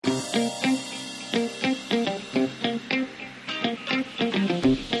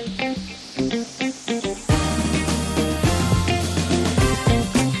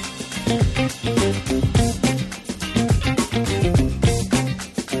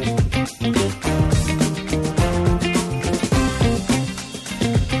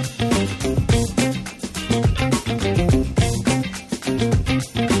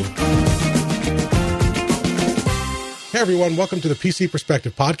everyone. Welcome to the PC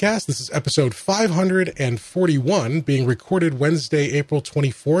Perspective Podcast. This is episode 541, being recorded Wednesday, April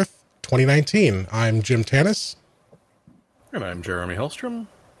 24th, 2019. I'm Jim Tannis. And I'm Jeremy Hellstrom.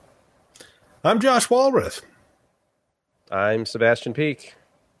 I'm Josh Walrath. I'm Sebastian Peak.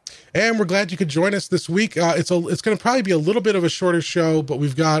 And we're glad you could join us this week. It's going to probably be a little bit of a shorter show, but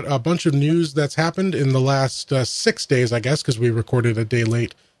we've got a bunch of news that's happened in the last 6 days, I guess, because we recorded a day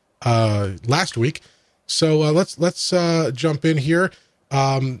late last week. So let's jump in here.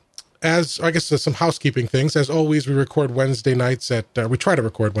 As I guess some housekeeping things. As always, we record Wednesday nights we try to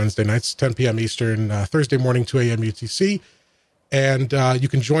record Wednesday nights, 10 p.m. Eastern, Thursday morning, 2 a.m. UTC. And you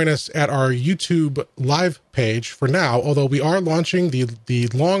can join us at our YouTube live page for now, although we are launching the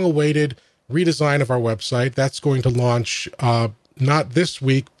long-awaited redesign of our website. That's going to launch not this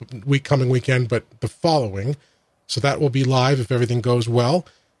coming weekend, but the following. So that will be live if everything goes well.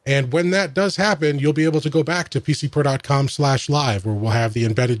 And when that does happen, you'll be able to go back to pcpro.com/live, where we'll have the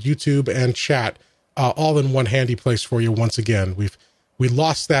embedded YouTube and chat all in one handy place for you once again. We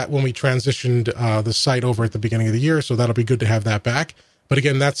lost that when we transitioned the site over at the beginning of the year, so that'll be good to have that back. But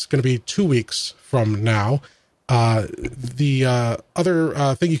again, that's going to be 2 weeks from now. The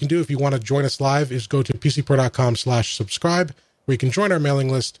other thing you can do if you want to join us live is go to pcpro.com/subscribe, where you can join our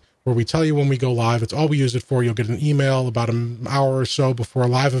mailing list, where we tell you when we go live. It's all we use it for. You'll get an email about an hour or so before a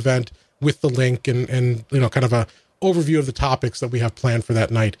live event with the link and kind of a overview of the topics that we have planned for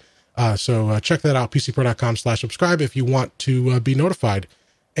that night. So check that out, pcpro.com/subscribe if you want to be notified.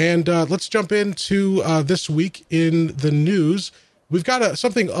 And let's jump into this week in the news. We've got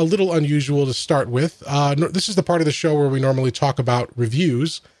something a little unusual to start with. This is the part of the show where we normally talk about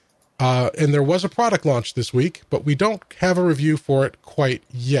reviews. And there was a product launch this week, but we don't have a review for it quite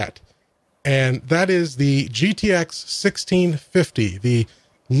yet. And that is the GTX 1650, the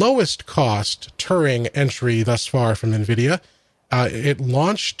lowest cost Turing entry thus far from NVIDIA. It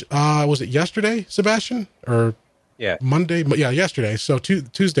launched, was it yesterday, Sebastian? Or yeah, Monday? Yeah, yesterday. So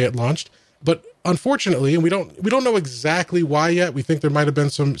Tuesday it launched. But unfortunately, and we don't know exactly why yet. We think there might have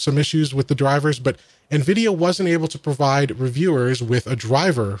been some issues with the drivers, but NVIDIA wasn't able to provide reviewers with a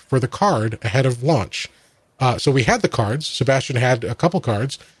driver for the card ahead of launch. So we had the cards. Sebastian had a couple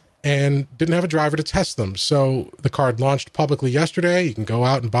cards and didn't have a driver to test them. So the card launched publicly yesterday. You can go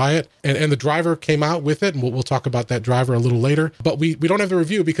out and buy it. And the driver came out with it, and we'll talk about that driver a little later. But we don't have the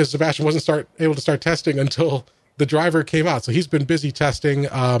review because Sebastian wasn't able to start testing until the driver came out. So he's been busy testing,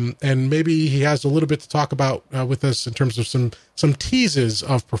 and maybe he has a little bit to talk about with us in terms of some teases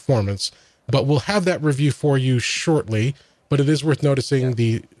of performance. But we'll have that review for you shortly. But it is worth noting that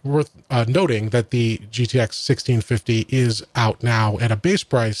the GTX 1650 is out now at a base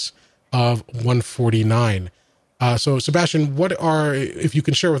price of $149. So Sebastian, if you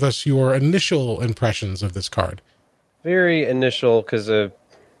can share with us your initial impressions of this card? Very initial, because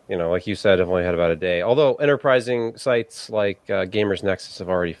like you said, I've only had about a day. Although enterprising sites like Gamers Nexus have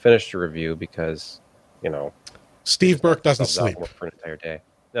already finished a review because, Steve Burke doesn't sleep for an entire day.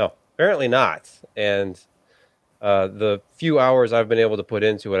 No, apparently not. And the few hours I've been able to put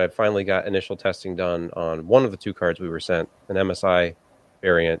into it, I've finally got initial testing done on one of the two cards we were sent, an MSI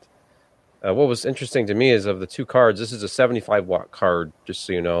variant. What was interesting to me is of the two cards, this is a 75-watt card, just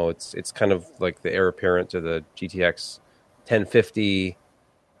so you know. It's kind of like the heir apparent to the GTX 1050,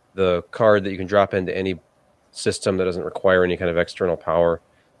 the card that you can drop into any system that doesn't require any kind of external power.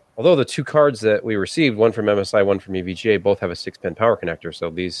 Although the two cards that we received, one from MSI, one from EVGA, both have a 6-pin power connector, so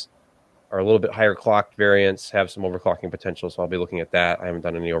these are a little bit higher clocked variants, have some overclocking potential, so I'll be looking at that. I haven't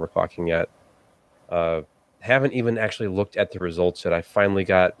done any overclocking yet. Haven't even actually looked at the results yet. I finally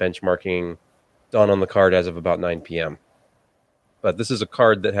got benchmarking done on the card as of about 9 p.m. But this is a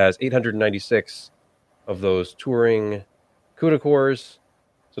card that has 896 of those Turing CUDA cores.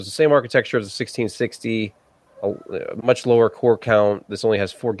 So it's the same architecture as the 1660, a much lower core count. This only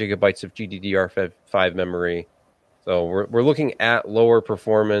has 4 gigabytes of GDDR5 memory. So we're looking at lower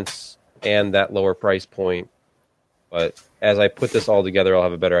performance and that lower price point. But as I put this all together, I'll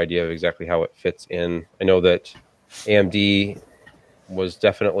have a better idea of exactly how it fits in. I know that AMD was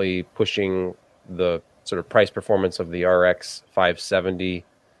definitely pushing the sort of price performance of the RX 570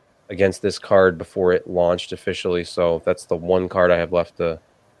 against this card before it launched officially. So that's the one card I have left to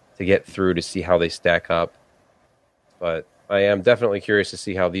get through to see how they stack up. But I am definitely curious to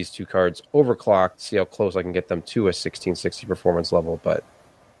see how these two cards overclocked, see how close I can get them to a 1660 performance level. But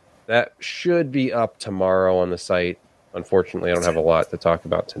that should be up tomorrow on the site. Unfortunately, I don't have a lot to talk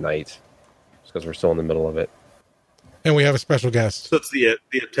about tonight just because we're still in the middle of it. And we have a special guest. So it's the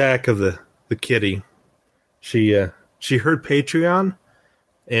attack of the kitty. She heard Patreon,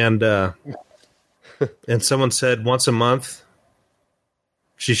 and And someone said once a month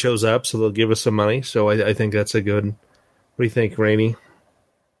she shows up, so they'll give us some money. So I think that's a good. What do you think, Rainey?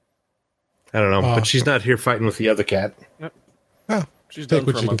 I don't know, but she's not here fighting with the other cat. Oh, She's take done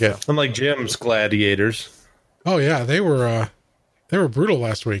what for a you can month. get. Unlike Jim's gladiators. Oh yeah, they were brutal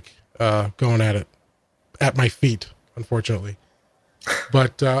last week, going at it at my feet, unfortunately.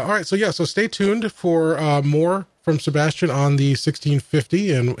 But all right, so stay tuned for more from Sebastian on the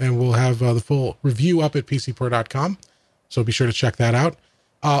 1650, and we'll have the full review up at pcpro.com. So be sure to check that out.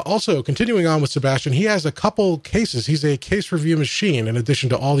 Also, continuing on with Sebastian, he has a couple cases. He's a case review machine in addition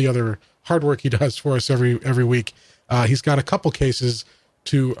to all the other hard work he does for us every week. He's got a couple cases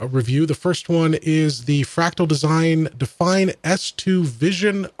to review. The first one is the Fractal Design Define S2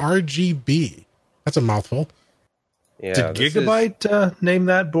 Vision RGB. That's a mouthful. Yeah, Did Gigabyte name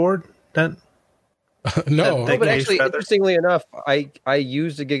that board? No. No, but actually, interestingly enough, I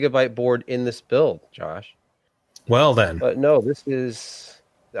used a Gigabyte board in this build, Josh. Well, then. But no, this is...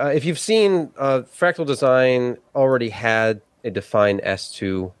 if you've seen, Fractal Design already had a Define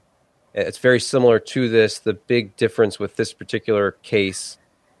S2. It's very similar to this. The big difference with this particular case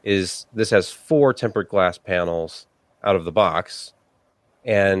is this has 4 tempered glass panels out of the box.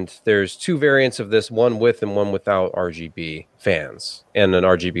 And there's 2 variants of this, one with and one without RGB fans and an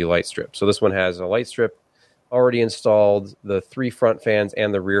RGB light strip. So this one has a light strip already installed. The 3 front fans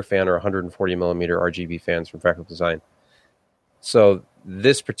and the rear fan are 140 millimeter RGB fans from Fractal Design. So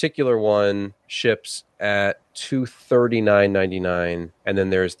this particular one ships at $239.99, and then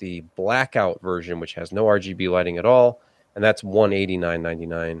there's the blackout version, which has no RGB lighting at all, and that's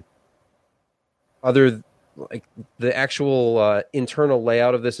 $189.99. Like the actual internal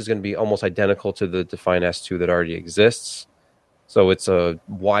layout of this is going to be almost identical to the Define S2 that already exists. So it's a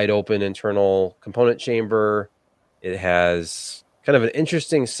wide open internal component chamber. It has kind of an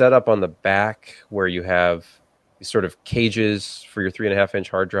interesting setup on the back where you have these sort of cages for your 3.5-inch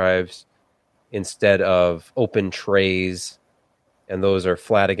hard drives instead of open trays. And those are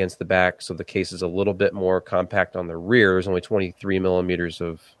flat against the back. So the case is a little bit more compact on the rear. There's only 23 millimeters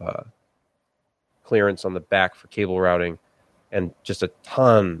of clearance on the back for cable routing and just a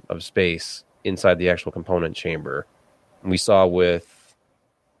ton of space inside the actual component chamber. And we saw with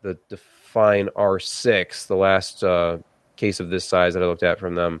the Define R6, the last case of this size that I looked at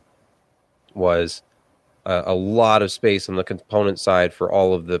from them was a lot of space on the component side for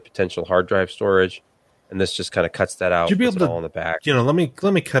all of the potential hard drive storage. And this just kind of cuts that out. Would you be able to, all in the back. Let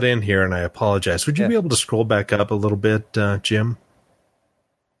me cut in here, and I apologize. Would you be able to scroll back up a little bit, Jim?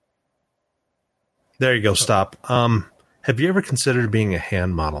 There you go. Stop. Have you ever considered being a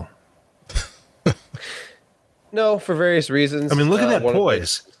hand model? No, for various reasons. I mean, look at that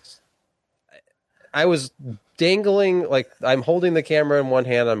poise. I was dangling, like I'm holding the camera in one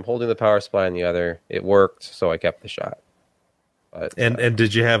hand, I'm holding the power supply in the other. It worked, so I kept the shot. But, and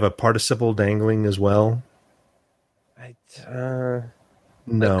did you have a participle dangling as well?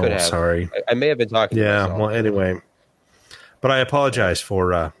 No, sorry. I may have been talking to myself. Well, anyway. But I apologize for,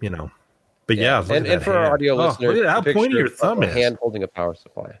 But yeah, look at that and for our audio listeners, look at how pointy your thumb is. Hand holding a power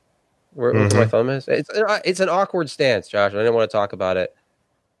supply. Where my thumb is? It's an awkward stance, Josh. I didn't want to talk about it.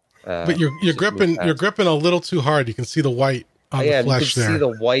 But you're gripping a little too hard. You can see the white on the flesh you can there. see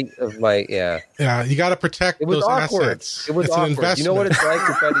the white of my Yeah, you got to protect those assets. It was awkward. An investment. You know what it's like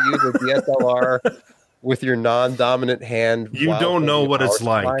to try to use a DSLR with your non-dominant hand. You don't know what it's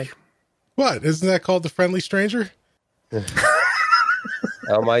like. What? Isn't that called the friendly stranger?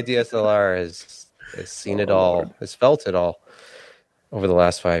 Oh, my DSLR has seen it all, has felt it all over the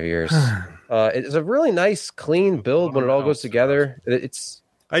last 5 years. It's a really nice, clean build when it all goes together.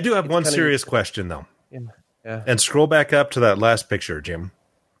 I do have one serious question, though. Yeah. And scroll back up to that last picture, Jim.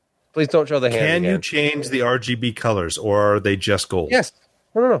 Please don't show the hand. Can again. you change the RGB colors, or are they just gold? Yes.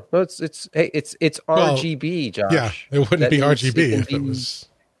 No. It's RGB, Josh. Yeah, it wouldn't be RGB if it was.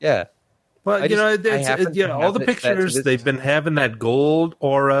 Yeah. Well, all the pictures, they've been having that gold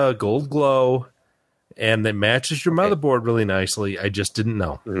aura, gold glow, and it matches your motherboard really nicely. I just didn't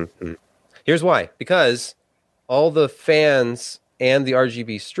know. Mm-hmm. Here's why. Because all the fans and the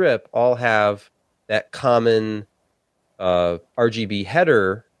RGB strip all have that common RGB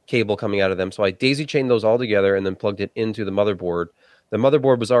header cable coming out of them. So I daisy chained those all together and then plugged it into the motherboard. The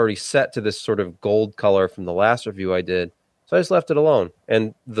motherboard was already set to this sort of gold color from the last review I did. So I just left it alone.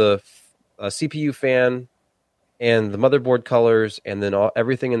 And the CPU fan and the motherboard colors and then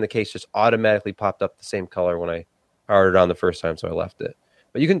everything in the case just automatically popped up the same color when I powered it on the first time, so I left it.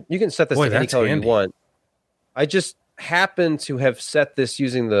 But you can set this to any color you want. I just happen to have set this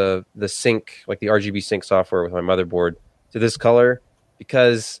using the sync, like the RGB sync software with my motherboard, to this color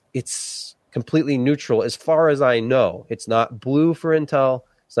because it's completely neutral as far as I know. It's not blue for Intel.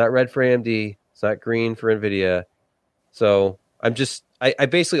 It's not red for AMD. It's not green for NVIDIA. So I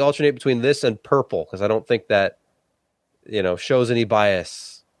basically alternate between this and purple because I don't think that, shows any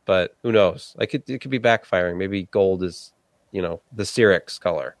bias, but who knows? It could be backfiring. Maybe gold is, the Cyrix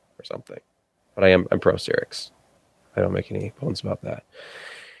color or something. But I'm pro Cyrix. I don't make any bones about that.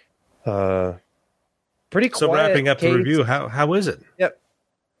 Pretty quiet. So wrapping up case. the review, how is it? Yep.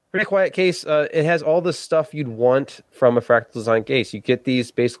 Pretty quiet case. It has all the stuff you'd want from a Fractal Design case. You get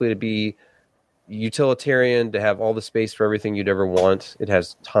these basically to be utilitarian, to have all the space for everything you'd ever want. It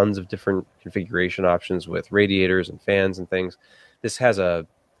has tons of different configuration options with radiators and fans and things. This has a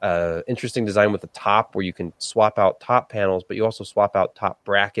interesting design with the top where you can swap out top panels, but you also swap out top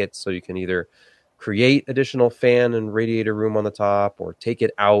brackets, so you can either create additional fan and radiator room on the top or take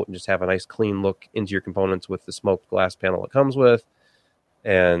it out and just have a nice clean look into your components with the smoked glass panel it comes with.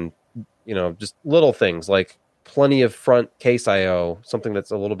 And, just little things like plenty of front case I/O, something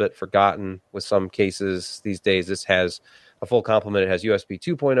that's a little bit forgotten with some cases these days. This has a full complement. It has USB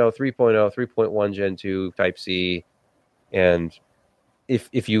 2.0, 3.0, 3.1 Gen 2, Type-C. And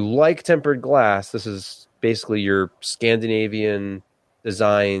if you like tempered glass, this is basically your Scandinavian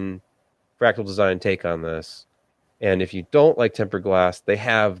design, Fractal Design take on this. And if you don't like tempered glass, they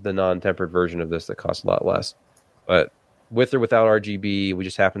have the non-tempered version of this that costs a lot less. But with or without RGB, we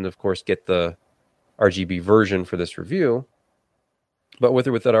just happen to, of course, get the RGB version for this review. But with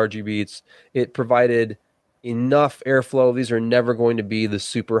or without RGB, it provided enough airflow. These are never going to be the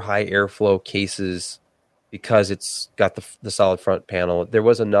super high airflow cases because it's got the solid front panel. There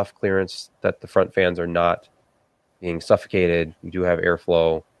was enough clearance that the front fans are not being suffocated. You do have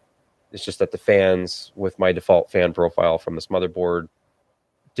airflow. It's just that the fans, with my default fan profile from this motherboard,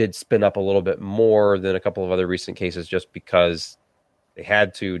 did spin up a little bit more than a couple of other recent cases just because they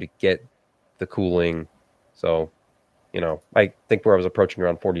had to get the cooling. So, I think where I was approaching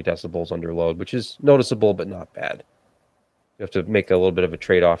around 40 decibels under load, which is noticeable but not bad. You have to make a little bit of a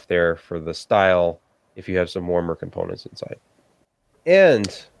trade-off there for the style if you have some warmer components inside.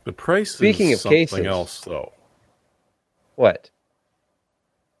 And the price speaking is of cases, something else, though. What?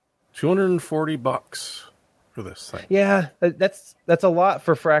 $240 for this thing. Yeah, that's a lot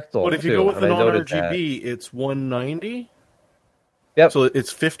for Fractal. But if you go with the non-RGB, it's $190. Yep. So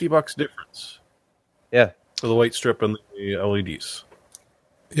it's $50 difference. Yeah. For the white strip and the LEDs.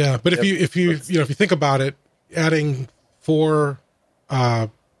 Yeah, but if you think about it, adding 4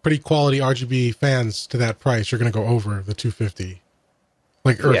 pretty quality RGB fans to that price, you're going to go over the 250,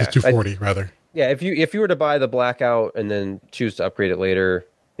 the 240 rather. Yeah, if you were to buy the blackout and then choose to upgrade it later,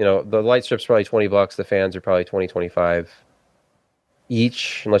 the light strip's probably $20. The fans are probably $20-$25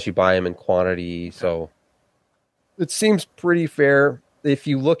 each, unless you buy them in quantity. So it seems pretty fair. If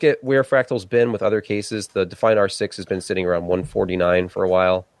you look at where Fractal's been with other cases, the Define R6 has been sitting around $149 for a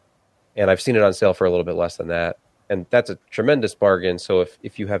while, and I've seen it on sale for a little bit less than that. And that's a tremendous bargain. So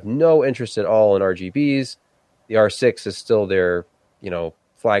if you have no interest at all in RGBs, the R6 is still their,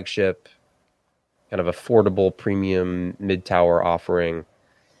 flagship, kind of affordable premium mid-tower offering.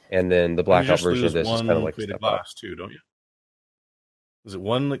 And then the blackout version of this is kind of like the glass too, don't you? Is it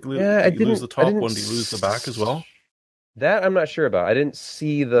one that you lose the top one? Do you lose the back as well? That I'm not sure about. I didn't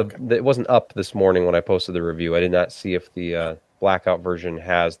see it wasn't up this morning when I posted the review. I did not see if the blackout version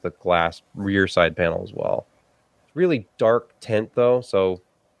has the glass rear side panel as well. It's really dark tint though, so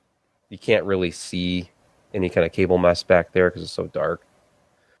you can't really see any kind of cable mess back there because it's so dark.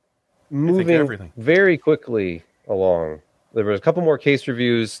 Moving very quickly along. There was a couple more case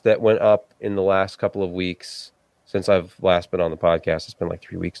reviews that went up in the last couple of weeks since I've last been on the podcast. It's been like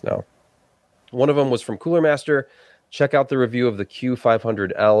 3 weeks now. One of them was from Cooler Master. Check out the review of the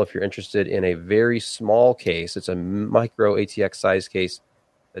Q500L if you're interested in a very small case. It's a micro ATX size case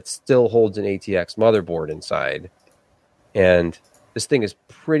that still holds an ATX motherboard inside. And this thing is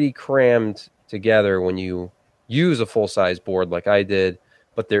pretty crammed together when you use a full-size board like I did.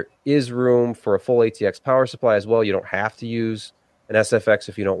 But there is room for a full ATX power supply as well. You don't have to use an SFX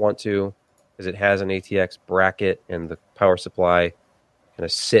if you don't want to, because it has an ATX bracket and the power supply kind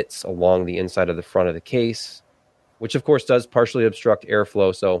of sits along the inside of the front of the case, which of course does partially obstruct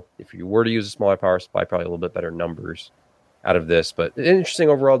airflow. So if you were to use a smaller power supply, probably a little bit better numbers out of this. But an interesting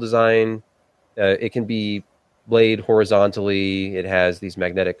overall design. It can be laid horizontally. It has these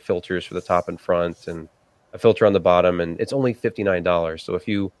magnetic filters for the top and front and a filter on the bottom, and it's only $59. So if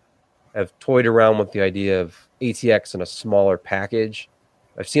you have toyed around with the idea of ATX in a smaller package,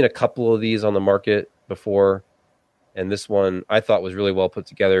 I've seen a couple of these on the market before, and this one I thought was really well put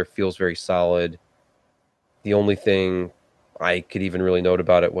together, feels very solid. The only thing I could even really note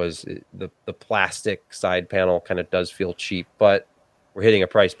about it was the plastic side panel kind of does feel cheap, but we're hitting a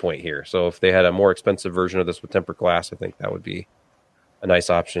price point here. So if they had a more expensive version of this with tempered glass, I think that would be a nice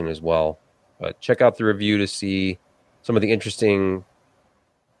option as well. But check out the review to see some of the interesting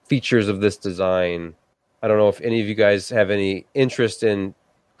features of this design. I don't know if any of you guys have any interest in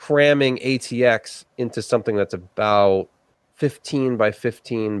cramming ATX into something that's about 15 by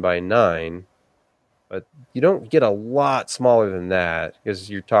 15 by 9, but you don't get a lot smaller than that because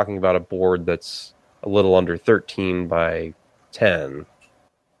you're talking about a board that's a little under 13 by 10.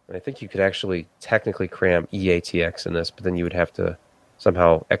 And I think you could actually technically cram eATX in this, but then you would have to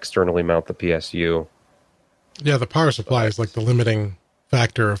somehow externally mount the PSU. Yeah, the power supply is like the limiting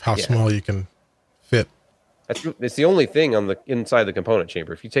factor of how small you can fit. It's the only thing on the inside the component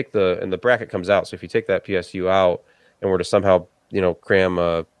chamber. If you take and the bracket comes out, so if you take that PSU out and were to somehow, cram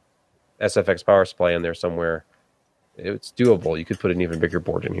a SFX power supply in there somewhere, it's doable. You could put an even bigger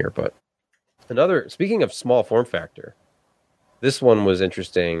board in here. But speaking of small form factor, this one was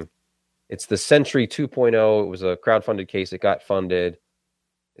interesting. It's the Sentry 2.0. It was a crowdfunded case. It got funded.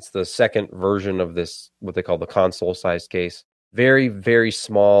 It's the second version of this, what they call the console-sized case. Very, very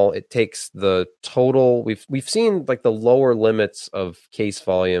small. It takes the total. We've seen like the lower limits of case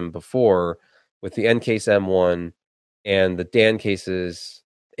volume before with the N-Case M1 and the Dan cases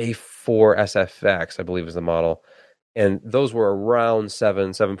A4 SFX, I believe is the model. And those were around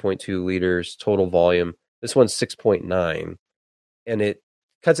 7.2 liters total volume. This one's 6.9. And it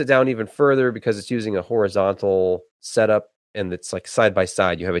cuts it down even further because it's using a horizontal setup, and it's like side by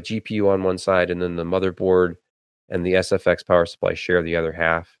side. You have a GPU on one side, and then the motherboard and the SFX power supply share the other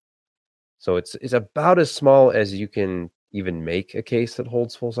half. So it's about as small as you can even make a case that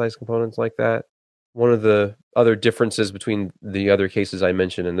holds full-size components like that. One of the other differences between the other cases I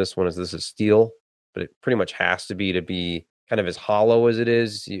mentioned and this one is this is steel, but it pretty much has to be kind of as hollow as it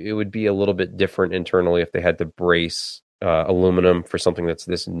is. It would be a little bit different internally if they had to brace aluminum for something that's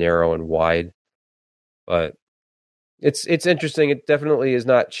this narrow and wide. But it's interesting. It definitely is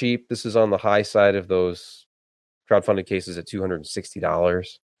not cheap. This is on the high side of those crowdfunded cases at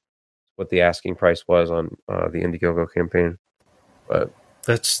 $260. What the asking price was on the Indiegogo campaign. But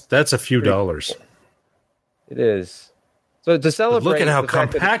that's a few dollars. It is. So to celebrate, but look at how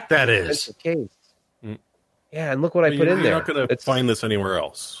compact that is. Case. Yeah, and look what I put in there. You're not going to find this anywhere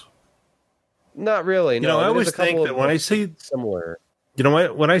else. Not really. No, I always think that when I see similar,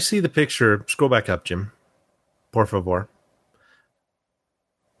 when I see the picture, scroll back up, Jim, por favor.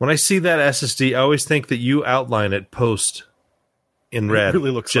 When I see that SSD, I always think that you outline it post in red, it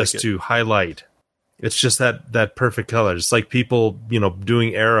really looks just like to highlight. It's just that perfect color. It's like people,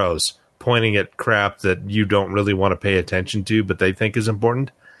 doing arrows, pointing at crap that you don't really want to pay attention to, but they think is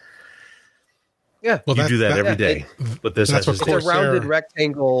important. Yeah, well, you do that every day. But this is a rounded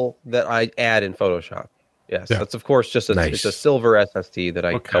rectangle that I add in Photoshop. Yes, that's of course just it's a silver SSD that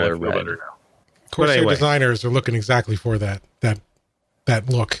I color red. Corsair designers are looking exactly for that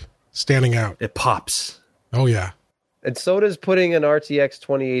look standing out. It pops. Oh yeah. And so does putting an RTX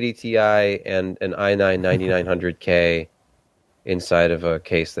 2080 Ti and an i9 9900K inside of a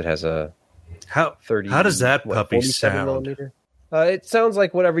case that has a 30. How does that puppy sound? Millimeter? It sounds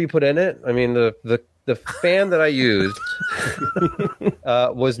like whatever you put in it. I mean, the fan that I used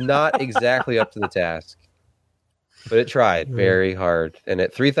was not exactly up to the task, but it tried very hard. And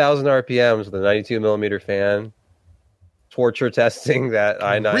at 3,000 RPMs with a 92 millimeter fan, torture testing that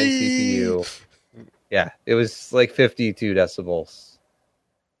i9 CPU. Yeah, it was like 52 decibels.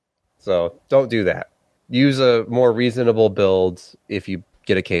 So don't do that. Use a more reasonable build if you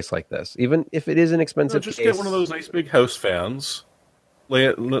get a case like this. Even if it is an expensive just case. Get one of those nice big house fans, lay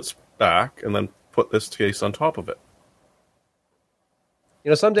it in its back, and then put this case on top of it.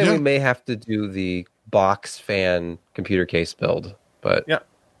 Someday we may have to do the box fan computer case build, but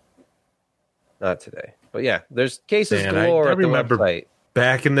not today. But yeah, there's cases galore at the website.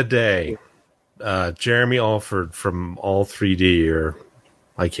 Back in the day, Jeremy Alford from All 3D, or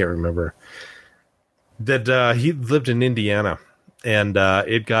I can't remember, that he lived in Indiana, and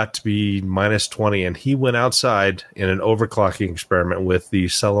it got to be minus 20, and he went outside in an overclocking experiment with the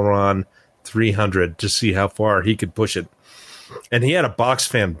Celeron 300 to see how far he could push it. And he had a box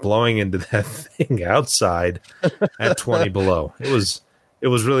fan blowing into that thing outside at 20 below. It was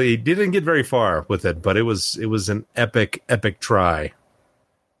really, he didn't get very far with it, but it was an epic try.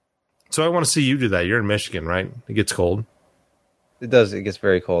 So I want to see you do that. You're in Michigan, right? It gets cold. It does. It gets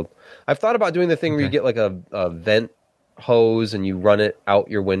very cold. I've thought about doing the thing where you get like a vent hose and you run it out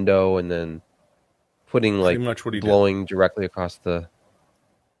your window and then putting like blowing directly across the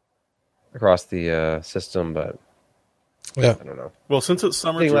system. But Yeah. I don't know. Well, since it's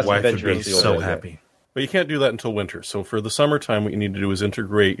summer, Being your less wife would be adventurous so the happy. But you can't do that until winter. So for the summertime, what you need to do is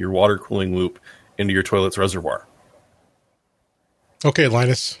integrate your water cooling loop into your toilet's reservoir. Okay,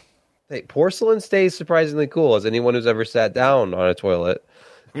 Linus. Hey, porcelain stays surprisingly cool, as anyone who's ever sat down on a toilet,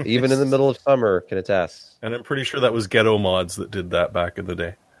 even in the middle of summer, can attest. And I'm pretty sure that was Ghetto Mods that did that back in the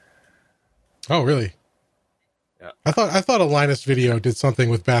day. Oh, really? Yeah. I thought a Linus video did something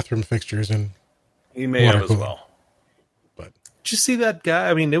with bathroom fixtures and he may have as well. But did you see that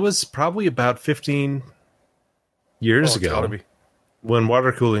guy? I mean, it was probably about 15 years ago when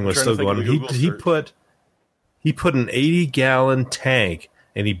water cooling was still going. He put an 80-gallon tank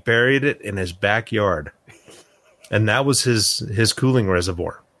and he buried it in his backyard, and that was his cooling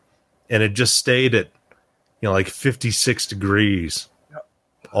reservoir, and it just stayed at like 56 degrees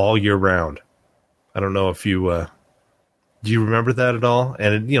all year round. I don't know if you do you remember that at all?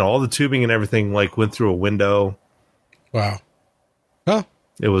 And all the tubing and everything went through a window. Wow. Huh?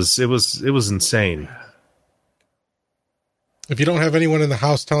 It was insane. If you don't have anyone in the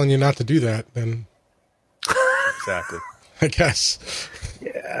house telling you not to do that, then exactly. I guess.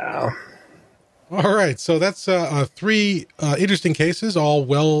 Yeah. All right. So that's 3 interesting cases, all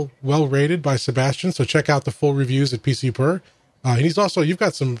well rated by Sebastian. So check out the full reviews at PC Per. And you've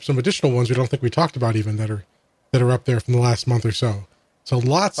got some additional ones we don't think we talked about even that are up there from the last month or so. So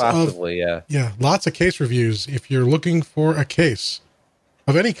lots of case reviews. If you're looking for a case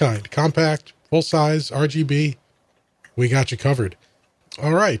of any kind, compact, full size, RGB, we got you covered.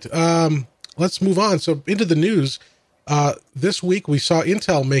 All right. Let's move on. So into the news. This week we saw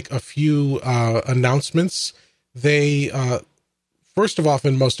Intel make a few announcements. They first of all,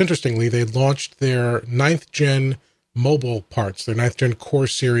 and most interestingly, they launched their 9th gen mobile parts, their 9th gen Core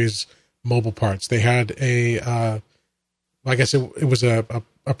series mobile parts. They had I guess it was a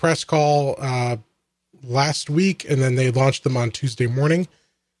press call last week, and then they launched them on Tuesday morning.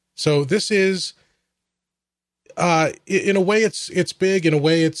 So this is in a way it's big, in a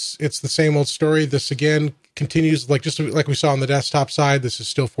way it's the same old story. This again continues just like we saw on the desktop side. This is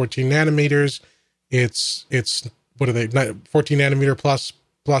still 14 nanometers. It's what are they, 14 nanometer plus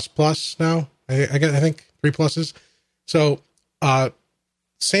now? I think 3 pluses. So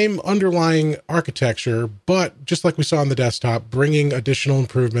same underlying architecture, but just like we saw on the desktop, bringing additional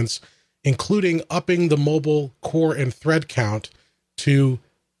improvements, including upping the mobile core and thread count to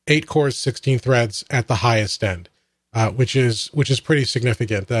 8 cores, 16 threads at the highest end, which is pretty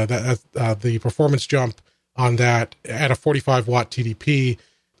significant. The performance jump on that at a 45 watt TDP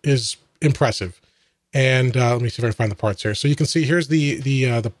is impressive. And let me see if I can find the parts here. So you can see here's the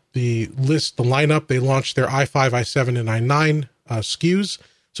list, the lineup. They launched their i5, i7, and i9 SKUs.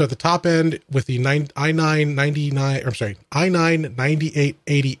 So at the top end with the i9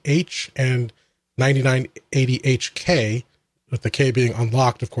 9880H and 9980HK, with the K being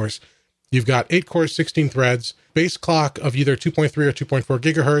unlocked, of course, you've got 8 cores, 16 threads, base clock of either 2.3 or 2.4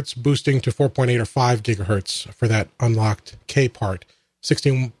 gigahertz, boosting to 4.8 or 5 gigahertz for that unlocked K part,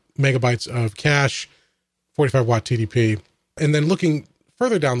 16 megabytes of cache, 45 watt TDP. And then looking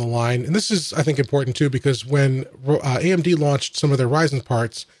further down the line, and this is, I think, important too, because when AMD launched some of their Ryzen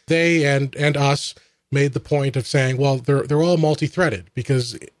parts, they and us made the point of saying, well, they're all multi-threaded,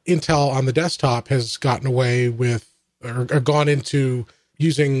 because Intel on the desktop has gotten away with or gone into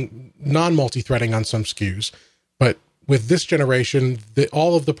using non-multi-threading on some SKUs. But with this generation,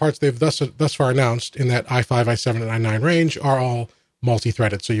 all of the parts they've thus far announced in that i5, i7, and i9 range are all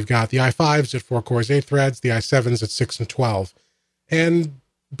multi-threaded. So you've got the i5s at 4 cores, 8 threads, the i7s at 6 and 12. And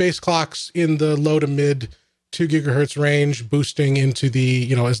base clocks in the low to mid 2 gigahertz range, boosting into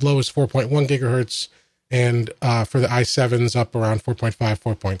the, as low as 4.1 gigahertz, and for the i7s up around 4.5,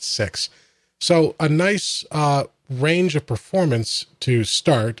 4.6. So a nice range of performance to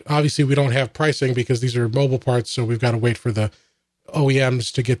start. Obviously, we don't have pricing because these are mobile parts, so we've got to wait for the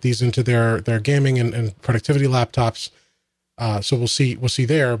OEMs to get these into their gaming and productivity laptops. So we'll see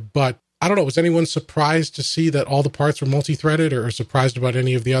there. But I don't know, was anyone surprised to see that all the parts were multi-threaded, or surprised about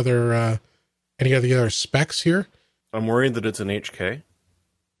any of the other specs here? I'm worried that it's an HK.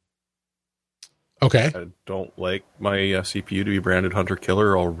 Okay. I don't like my CPU to be branded Hunter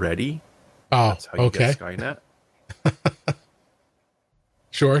Killer already. Oh, that's how you get Skynet.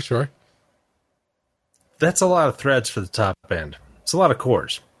 Sure. That's a lot of threads for the top end. It's a lot of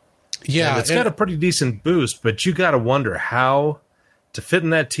cores. Yeah. And it's got a pretty decent boost, but you got to wonder how to fit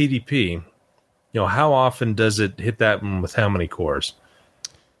in that TDP. How often does it hit that with how many cores?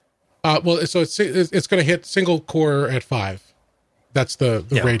 Well, so it's going to hit single core at 5. That's the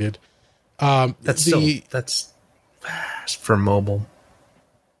rated. That's fast for mobile.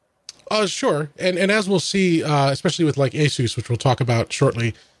 Sure. And as we'll see, especially with like ASUS, which we'll talk about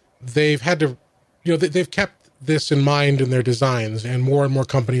shortly, they've had to, they've kept this in mind in their designs, and more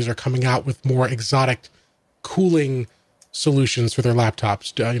companies are coming out with more exotic cooling solutions for their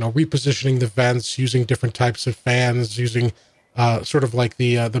laptops. Repositioning the vents, using different types of fans, using sort of like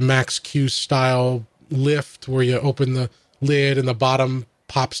the Max Q style lift, where you open the lid and the bottom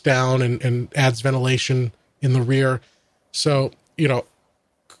pops down and adds ventilation in the rear. So,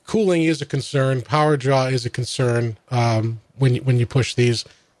 cooling is a concern. Power draw is a concern when you push these.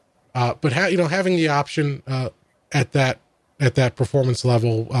 But having the option at that performance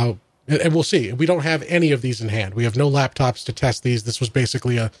level, and we'll see. We don't have any of these in hand. We have no laptops to test these. This was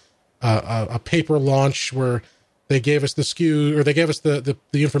basically a paper launch where they gave us the SKU, or they gave us the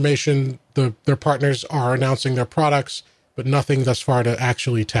information. Their partners are announcing their products, but nothing thus far to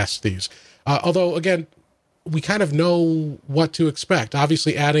actually test these. Although, again, we kind of know what to expect.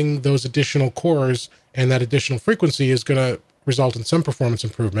 Obviously, adding those additional cores and that additional frequency is going to result in some performance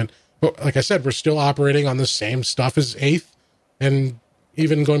improvement. But like I said, we're still operating on the same stuff as 8th and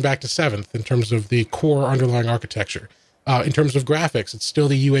even going back to 7th in terms of the core underlying architecture. In terms of graphics, it's still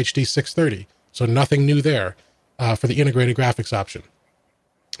the UHD 630, so nothing new there for the integrated graphics option.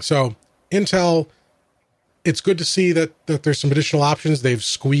 So Intel, it's good to see that there's some additional options. They've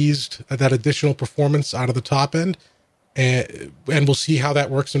squeezed that additional performance out of the top end, and we'll see how that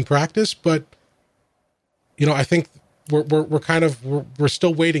works in practice. But I think we're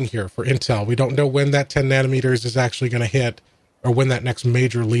still waiting here for Intel. We don't know when that 10 nanometers is actually going to hit, or when that next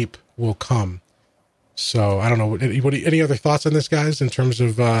major leap will come. So I don't know. Any other thoughts on this, guys, in terms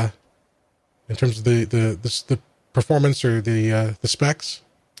of the performance or the specs?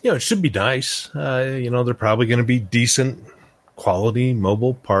 It should be nice. They're probably going to be decent quality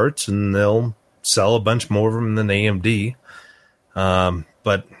mobile parts, and they'll sell a bunch more of them than AMD.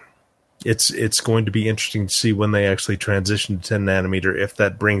 But it's going to be interesting to see when they actually transition to 10 nanometer, if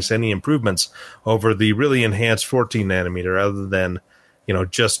that brings any improvements over the really enhanced 14 nanometer, other than,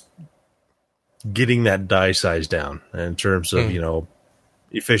 just getting that die size down in terms of,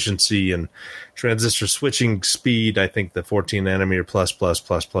 efficiency and transistor switching speed. I think the 14 nanometer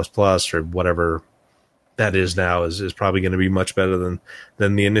plus, or whatever that is now is probably going to be much better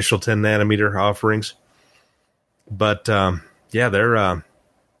than the initial 10 nanometer offerings. But, they're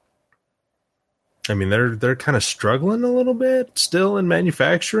kind of struggling a little bit still in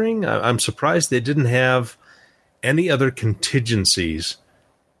manufacturing. I'm surprised they didn't have any other contingencies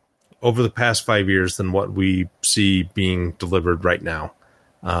over the past 5 years than what we see being delivered right now,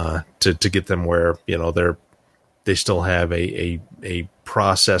 to get them where, they still have a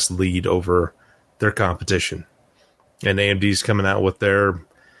process lead over their competition. And AMD's coming out with their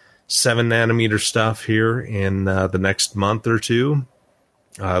 7 nanometer stuff here in the next month or two.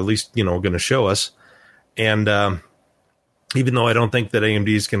 At least, going to show us. And even though I don't think that AMD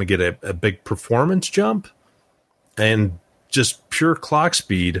is going to get a big performance jump and just pure clock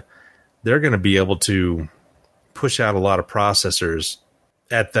speed, they're going to be able to push out a lot of processors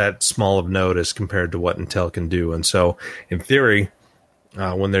at that small of node as compared to what Intel can do. And so, in theory,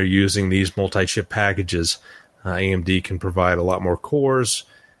 when they're using these multi-chip packages, AMD can provide a lot more cores,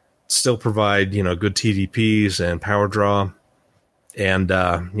 still provide, good TDPs and power draw, and,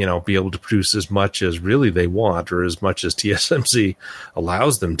 be able to produce as much as really they want, or as much as TSMC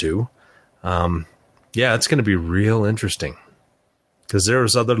allows them to. It's going to be real interesting, because there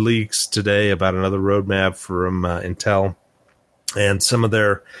was other leaks today about another roadmap from Intel and some of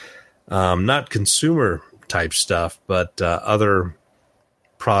their not consumer type stuff, but other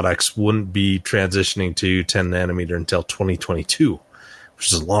products wouldn't be transitioning to 10 nanometer until 2022,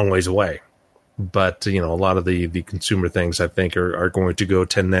 which is a long ways away. But, a lot of the consumer things, I think, are going to go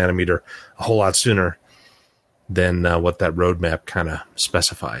 10 nanometer a whole lot sooner than what that roadmap kind of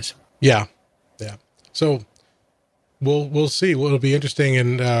specifies. Yeah. So we'll see. Well, it'll be interesting.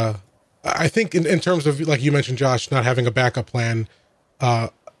 And I think in terms of, like you mentioned, Josh, not having a backup plan,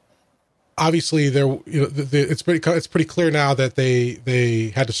 obviously it's pretty clear now that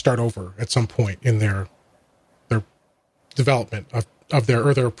they had to start over at some point in their development of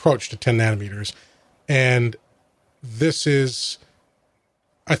their approach to 10 nanometers. And this is,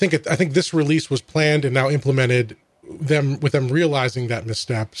 I think this release was planned and now implemented with them realizing that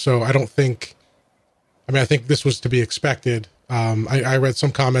misstep. So I think this was to be expected. I read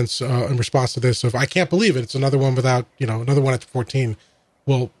some comments in response to this of, I can't believe it. It's another one without, another one at 14.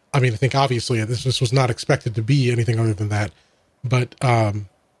 Well, I think obviously this was not expected to be anything other than that.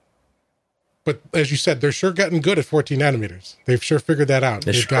 But as you said, they're sure getting good at 14 nanometers. They've sure figured that out.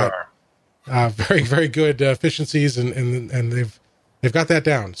 They've got very, very good efficiencies, and they've got that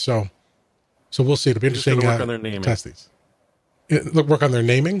down. So So we'll see. It'll be interesting work on their naming. to test these. Work on their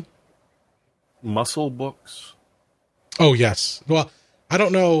naming? Muscle books. Oh, yes. Well, I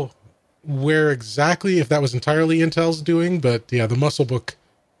don't know where exactly, if that was entirely Intel's doing, but yeah, the muscle book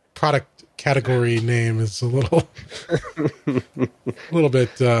product category name is a little bit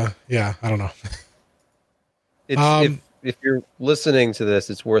yeah, I don't know. If you're listening to this,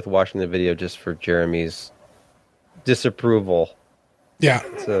 it's worth watching the video just for Jeremy's disapproval. Yeah.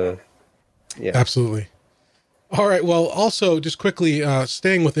 Yeah. Absolutely. All right, well, also just quickly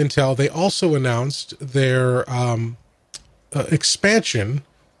staying with Intel, they also announced their expansion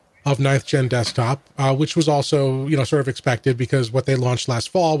of 9th gen desktop, which was also, sort of expected, because what they launched last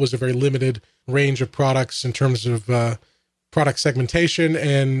fall was a very limited range of products in terms of product segmentation.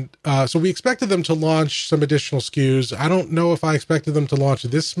 And so we expected them to launch some additional SKUs. I don't know if I expected them to launch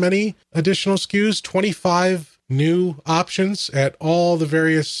this many additional SKUs, 25 new options at all the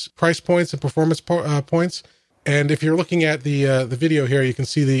various price points and performance points. And if you're looking at the video here, you can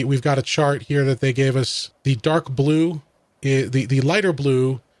see we've got a chart here that they gave us. The dark blue, the lighter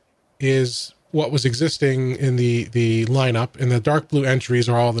blue is what was existing in the lineup, and the dark blue entries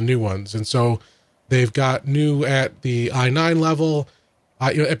are all the new ones. And so they've got new at the i9 level,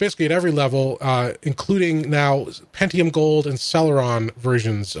 basically at every level, including now Pentium Gold and Celeron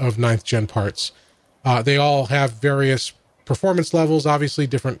versions of 9th gen parts. They all have various performance levels, obviously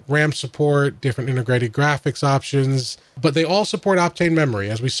different RAM support, different integrated graphics options, but they all support Optane memory.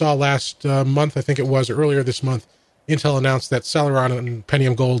 As we saw last month, I think it was, or earlier this month, Intel announced that Celeron and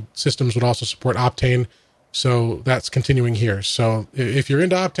Pentium Gold systems would also support Optane, so that's continuing here. So if you're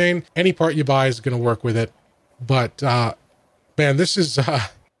into Optane, any part you buy is going to work with it. But man, this is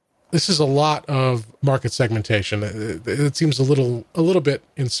a lot of market segmentation. It seems a little bit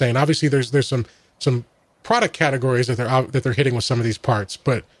insane. Obviously, there's some product categories that they're hitting with some of these parts,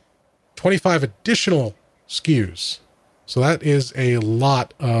 but 25 additional SKUs. So that is a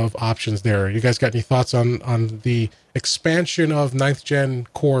lot of options there. You guys got any thoughts on the expansion of 9th gen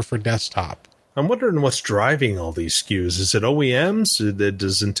Core for desktop? I'm wondering what's driving all these SKUs. Is it OEMs?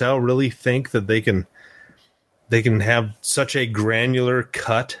 Does Intel really think that they can have such a granular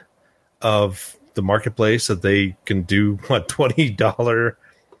cut of the marketplace that they can do $20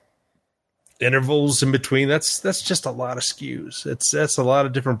 intervals in between? That's just a lot of SKUs. That's a lot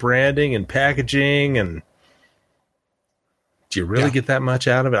of different branding and packaging, and do you really get that much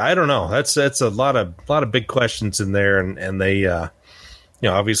out of it? I don't know. That's a lot of big questions in there, and they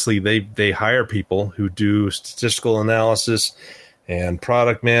obviously they hire people who do statistical analysis and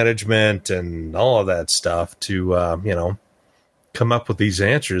product management and all of that stuff to come up with these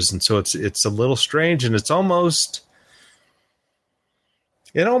answers. And so it's a little strange, and it almost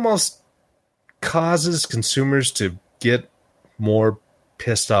causes consumers to get more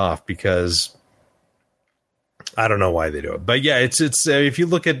pissed off, because I don't know why they do it. But yeah, it's if you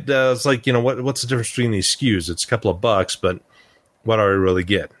look at it's like, what's the difference between these SKUs? It's a couple of bucks, but what do I really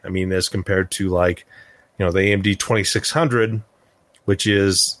get? I mean, as compared to the AMD 2600, which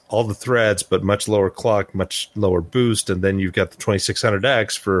is all the threads but much lower clock, much lower boost, and then you've got the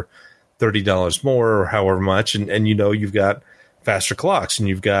 2600X for $30 more or however much, and you've got faster clocks, and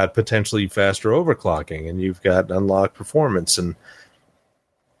you've got potentially faster overclocking, and you've got unlocked performance and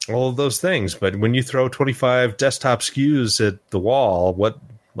all of those things. But when you throw 25 desktop SKUs at the wall, what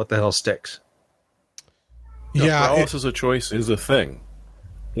the hell sticks? Paralysis of choice is a thing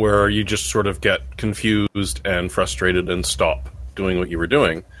where you just sort of get confused and frustrated and stop doing what you were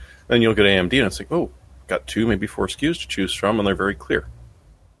doing. Then you'll get AMD and it's like, oh, got 2, maybe 4 SKUs to choose from, and they're very clear.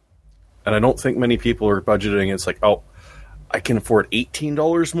 And I don't think many people are budgeting. It's like, oh, I can afford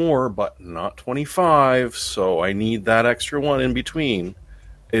 $18 more, but not 25, so I need that extra one in between.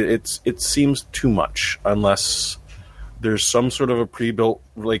 It seems too much, unless there's some sort of a pre-built,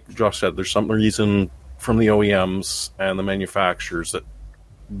 like Josh said, there's some reason from the OEMs and the manufacturers that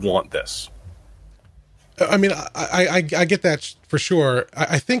want this. I mean, I get that for sure.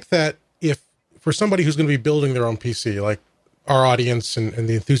 I think that if for somebody who's going to be building their own PC, like our audience and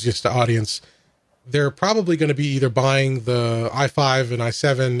the enthusiast audience, they're probably going to be either buying the i5 and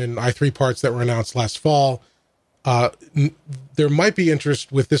i7 and i3 parts that were announced last fall. There might be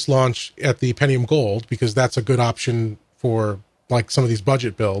interest with this launch at the Pentium Gold, because that's a good option for like some of these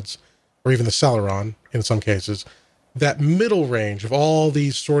budget builds, or even the Celeron in some cases. That middle range of all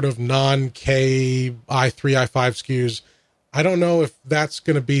these sort of non-K i3, i5 SKUs, I don't know if that's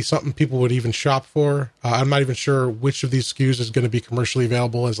going to be something people would even shop for. I'm not even sure which of these SKUs is going to be commercially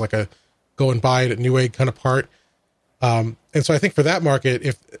available as like a go and buy it at Newegg kind of part. And so I think for that market,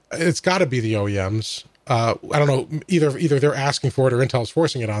 if it's got to be the OEMs. I don't know, either they're asking for it or Intel's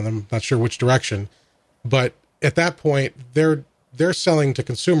forcing it on them. Not sure which direction. But at that point, they're selling to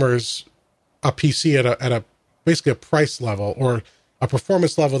consumers a PC at a basically a price level or a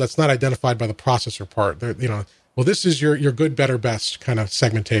performance level that's not identified by the processor part. They're, well, this is your good, better, best kind of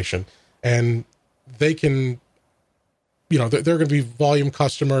segmentation, and they can, they're going to be volume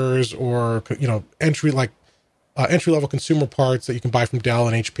customers or entry level consumer parts that you can buy from Dell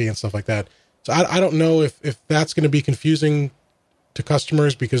and HP and stuff like that. So I don't know if that's going to be confusing to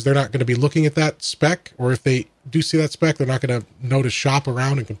customers because they're not going to be looking at that spec, or if they do see that spec, they're not going to know to shop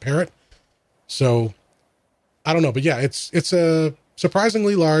around and compare it. So I don't know, but yeah, it's a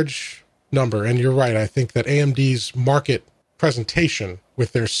surprisingly large number. And you're right. I think that AMD's market presentation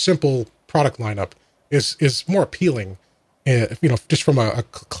with their simple product lineup is more appealing, just from a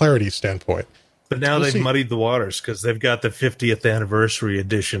clarity standpoint. But now they've muddied the waters because they've got the 50th anniversary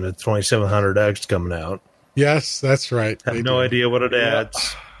edition of 2700X coming out. Yes, that's right. I have no idea what it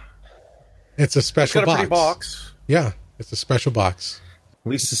adds. It's a special pretty box. Yeah, it's a special box.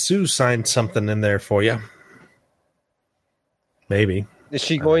 Lisa Sue signed something in there for you. Maybe. Is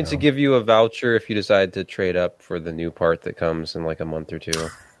she going to give you a voucher if you decide to trade up for the new part that comes in like a month or two?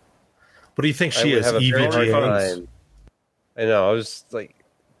 What do you think she is? EVGA? I know. I was like,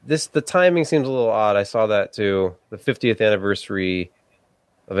 the timing seems a little odd. I saw that too. The 50th anniversary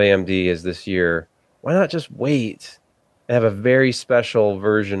of AMD is this year. Why not just wait and have a very special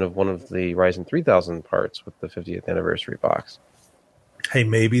version of one of the Ryzen 3000 parts with the 50th anniversary box? Hey,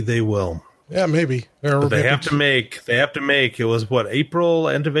 maybe they will. Yeah, maybe. But they have to make. It was what, April,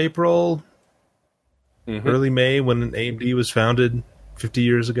 end of April, early May when AMD was founded 50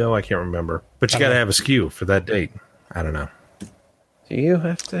 years ago. I can't remember. But you got to have a SKU for that date. I don't know. Do you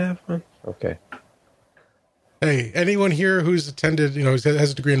have to have one? Okay. Hey, anyone here who's attended, has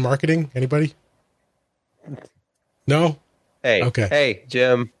a degree in marketing? Anybody? No? Hey. Okay. Hey,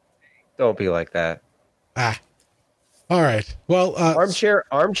 Jim. Don't be like that. All right. Well,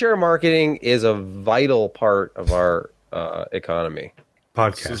 armchair marketing is a vital part of our economy.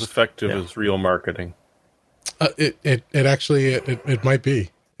 Podcast. It's as effective as real marketing. It actually might be.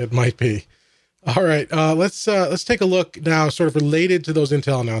 It might be. All right. Let's take a look now, sort of related to those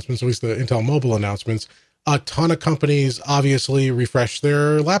Intel announcements, at least the Intel Mobile announcements. A ton of companies obviously refreshed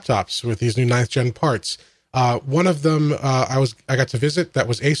their laptops with these new 9th gen parts. One of them I got to visit. That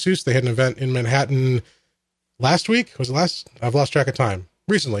was ASUS. They had an event in Manhattan last week. Was it last? I've lost track of time.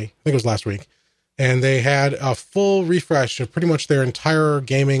 Recently, I think it was last week. And they had a full refresh of pretty much their entire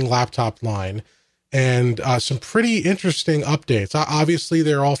gaming laptop line and some pretty interesting updates. Obviously,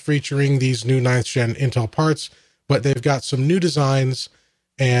 they're all featuring these new 9th gen Intel parts, but they've got some new designs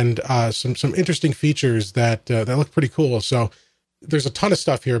and some interesting features that look pretty cool. So there's a ton of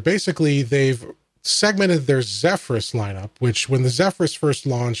stuff here. Basically, they've segmented their Zephyrus lineup, which when the Zephyrus first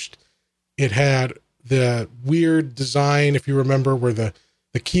launched, it had the weird design, if you remember, where the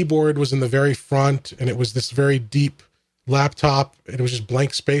keyboard was in the very front and it was this very deep laptop and it was just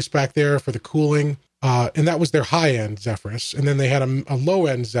blank space back there for the cooling. And that was their high-end Zephyrus. And then they had a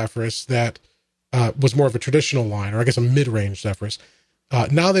low-end Zephyrus that was more of a traditional line, or I guess a mid-range Zephyrus.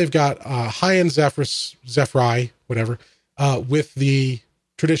 Now they've got high-end Zephyri, whatever, with the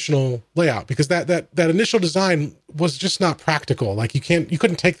traditional layout, because that initial design was just not practical. Like you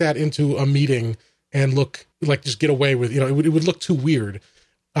couldn't take that into a meeting and look like just get away with, it would look too weird.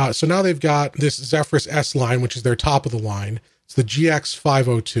 So now they've got this Zephyrus S line, which is their top of the line. It's the GX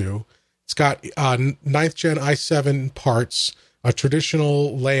 502. It's got 9th gen i7 parts, a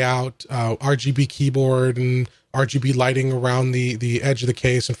traditional layout, RGB keyboard and RGB lighting around the edge of the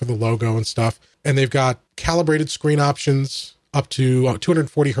case and for the logo and stuff. And they've got calibrated screen options up to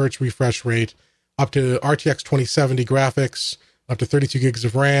 240 hertz refresh rate, up to RTX 2070 graphics, up to 32 gigs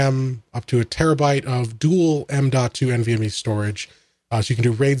of RAM, up to a terabyte of dual M.2 NVMe storage. So you can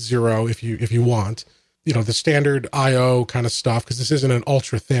do RAID 0 if you want. The standard I.O. kind of stuff, because this isn't an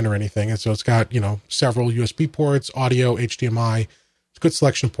ultra thin or anything. And so it's got, several USB ports, audio, HDMI. It's a good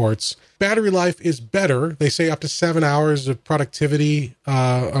selection of ports. Battery life is better. They say up to 7 hours of productivity.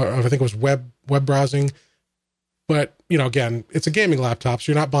 I think it was web browsing. But, again, it's a gaming laptop,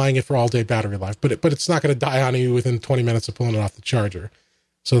 so you're not buying it for all day battery life. But it's not going to die on you within 20 minutes of pulling it off the charger.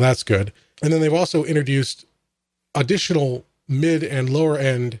 So that's good. And then they've also introduced additional mid and lower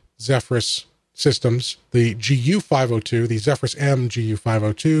end Zephyrus systems, the GU502, the Zephyrus M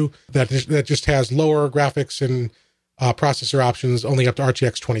GU502, that just has lower graphics and processor options, only up to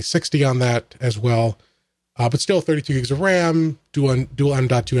RTX 2060 on that as well. But still 32 gigs of RAM, dual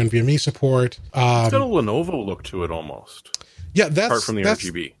M.2 NVMe support. It's got a Lenovo look to it almost. Yeah, apart from the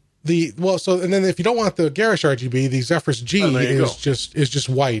RGB. And then if you don't want the garish RGB, the Zephyrus G is just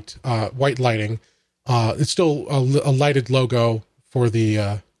white lighting. It's still a lighted logo for the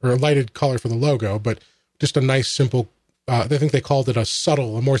or a lighted color for the logo, but just a nice simple. I think they called it a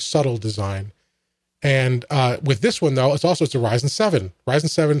more subtle design. And with this one though, it's a Ryzen 7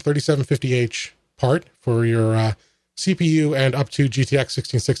 3750H part for your CPU and up to GTX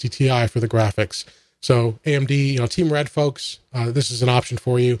 1660 Ti for the graphics. So AMD, Team Red folks, this is an option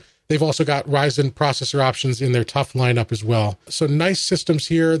for you. They've also got Ryzen processor options in their tough lineup as well. So nice systems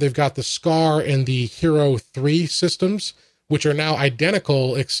here. They've got the Scar and the Hero 3 systems, which are now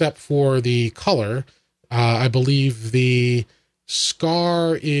identical except for the color. I believe the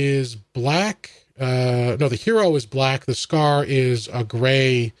Scar is black. The Hero is black. The Scar is a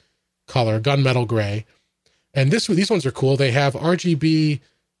gray color, gunmetal gray. And these ones are cool. They have RGB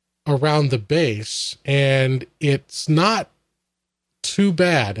around the base, and it's not too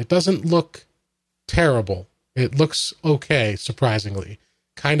bad. It doesn't look terrible. It looks okay, surprisingly.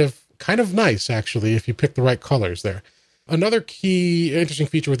 Kind of nice, actually, if you pick the right colors there. Another key interesting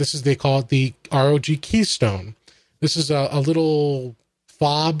feature with this is they call it the ROG Keystone. This is a little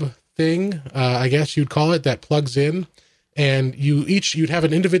fob thing, I guess you'd call it, that plugs in, and you'd have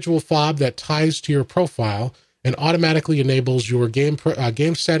an individual fob that ties to your profile and automatically enables your game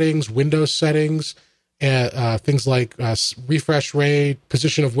settings, Windows settings, things like refresh rate,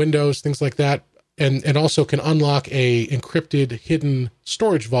 position of Windows, things like that, and also can unlock a encrypted hidden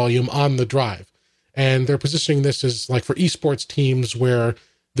storage volume on the drive. And they're positioning this as like for esports teams where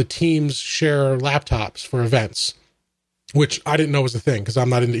the teams share laptops for events, which I didn't know was a thing because I'm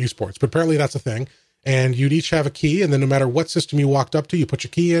not into esports, but apparently that's a thing. And you'd each have a key, and then no matter what system you walked up to, you put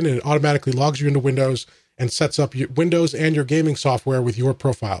your key in, and it automatically logs you into Windows and sets up your Windows and your gaming software with your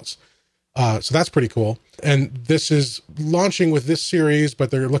profiles. So that's pretty cool. And this is launching with this series,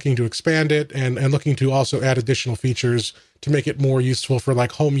 but they're looking to expand it and looking to also add additional features to make it more useful for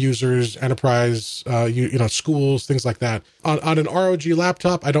like home users, enterprise, schools, things like that. On an ROG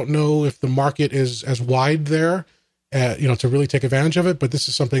laptop, I don't know if the market is as wide there, to really take advantage of it, but this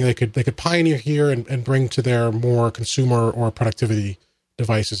is something they could pioneer here and bring to their more consumer or productivity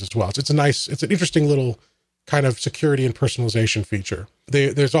devices as well. So it's an interesting little kind of security and personalization feature.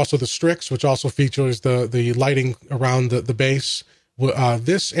 There's also the Strix, which also features the lighting around the base.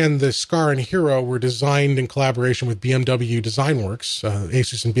 This and the Scar and Hero were designed in collaboration with BMW DesignWorks.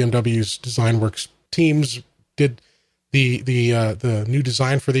 ASUS and BMW's DesignWorks teams did the new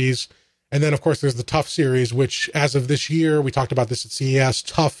design for these. And then, of course, there's the TUF series, which as of this year, we talked about this at CES,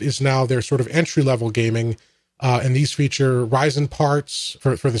 TUF is now their sort of entry-level gaming. And these feature Ryzen parts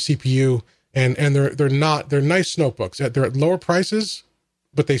for the CPU. And they're nice notebooks. They're at lower prices,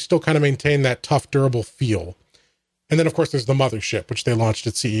 but they still kind of maintain that tough, durable feel. And then, of course, there's the mothership, which they launched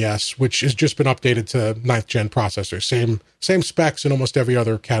at CES, which has just been updated to 9th gen processors. Same specs in almost every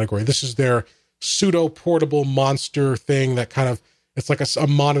other category. This is their pseudo-portable monster thing that kind of, it's like a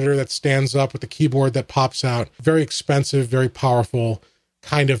monitor that stands up with a keyboard that pops out. Very expensive, very powerful,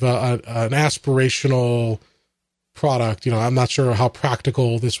 kind of an aspirational product. I'm not sure how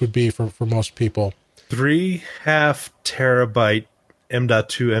practical this would be for most people. 3.5 terabyte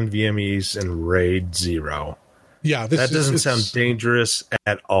M.2 NVMe's and RAID 0. Yeah, that doesn't sound dangerous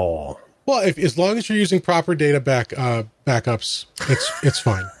at all. Well, as long as you're using proper data backups, it's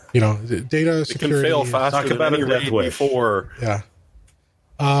fine. Data security. It can fail faster than any RAID before. Yeah.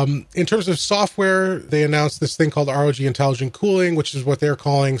 In terms of software, they announced this thing called ROG Intelligent Cooling, which is what they're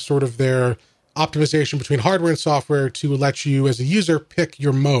calling sort of their optimization between hardware and software to let you, as a user, pick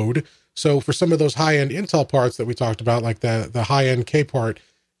your mode. So for some of those high-end Intel parts that we talked about, like the high-end K part,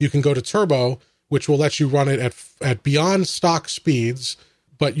 you can go to Turbo, which will let you run it at beyond stock speeds,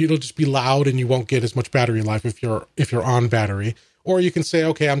 but it'll just be loud and you won't get as much battery life if you're on battery. Or you can say,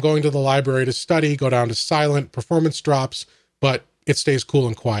 okay, I'm going to the library to study, go down to silent, performance drops, but it stays cool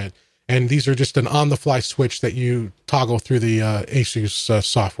and quiet. And these are just an on-the-fly switch that you toggle through the ASUS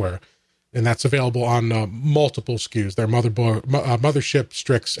software. And that's available on multiple SKUs, their mothership,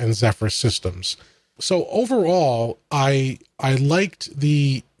 Strix, and Zephyrus systems. So overall, I liked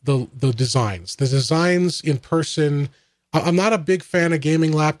the designs. The designs in person. I'm not a big fan of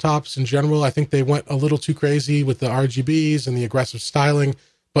gaming laptops in general. I think they went a little too crazy with the RGBs and the aggressive styling.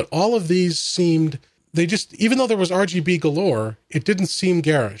 But all of these seemed, even though there was RGB galore, it didn't seem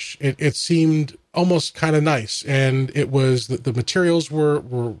garish. It seemed almost kind of nice, and it was the materials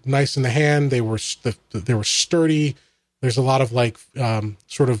were nice in the hand. They were sturdy. There's a lot of like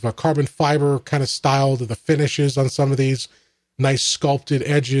sort of a carbon fiber kind of style to the finishes on some of these. Nice sculpted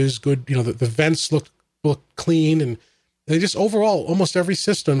edges. Good, the vents look clean, and They just overall, almost every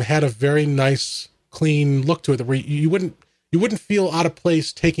system had a very nice, clean look to it, where you wouldn't feel out of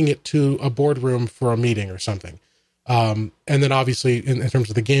place taking it to a boardroom for a meeting or something. And then obviously in terms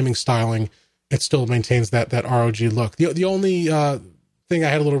of the gaming styling, it still maintains that ROG look. The only thing I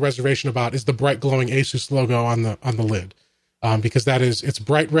had a little reservation about is the bright glowing ASUS logo on the lid, because it's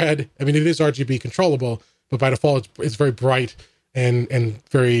bright red. I mean, it is RGB controllable, but by default it's very bright and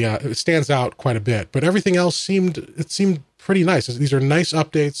very it stands out quite a bit. But everything else seemed pretty nice. These are nice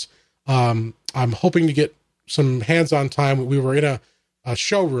updates. I'm hoping to get some hands-on time. We were in a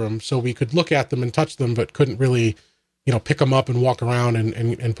showroom, so we could look at them and touch them, but couldn't really, pick them up and walk around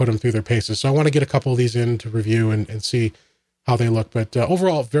and put them through their paces. So I want to get a couple of these in to review and see how they look. But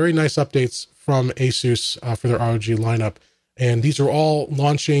overall, very nice updates from ASUS for their ROG lineup. And these are all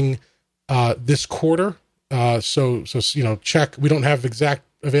launching this quarter. So check. We don't have exact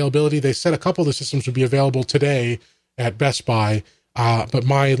availability. They said a couple of the systems would be available today at Best Buy, but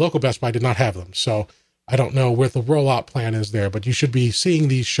my local Best Buy did not have them. So I don't know what the rollout plan is there, but you should be seeing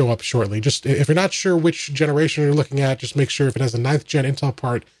these show up shortly. Just if you're not sure which generation you're looking at, just make sure if it has a 9th gen Intel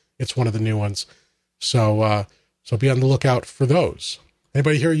part, it's one of the new ones. So be on the lookout for those.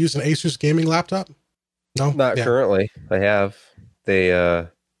 Anybody here use an ASUS gaming laptop? No, not currently. I have. This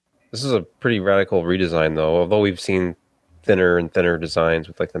is a pretty radical redesign, though. Although we've seen thinner and thinner designs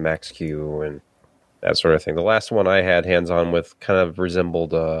with like the Max Q and that sort of thing. The last one I had hands on with kind of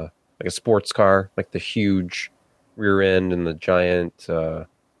resembled like a sports car, like the huge rear end and the giant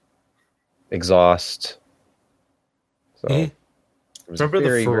exhaust. So remember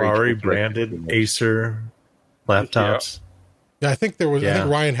the Ferrari branded Acer laptops? Yeah, I think there was. I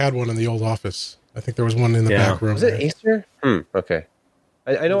think Ryan had one in the old office. I think there was one in the back room. Was it Acer? Okay.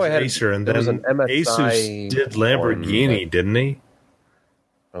 I know I had Acer, and then an MSI ASUS did Lamborghini, didn't he?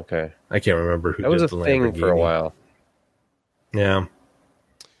 Okay. I can't remember who that was did the a thing Lamborghini. for a while. Yeah.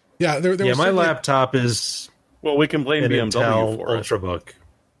 Yeah, there was my laptop is we can blame an BMW Intel for it. Ultrabook.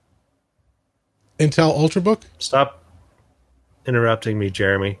 Intel Ultrabook? Stop interrupting me,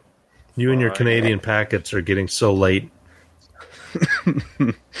 Jeremy. You and your Canadian packets are getting so late.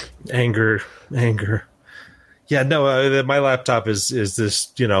 Anger. Yeah, no, my laptop is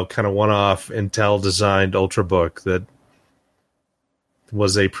this, kind of one-off Intel designed Ultrabook that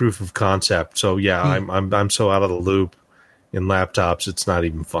was a proof of concept. So yeah, I'm so out of the loop in laptops, it's not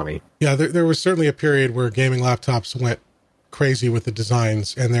even funny. Yeah, there was certainly a period where gaming laptops went crazy with the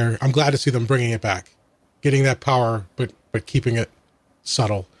designs, and I'm glad to see them bringing it back, getting that power, but keeping it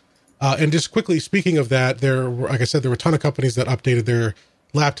subtle. And just quickly, speaking of that, like I said, there were a ton of companies that updated their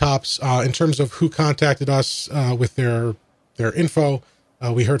laptops. In terms of who contacted us with their info,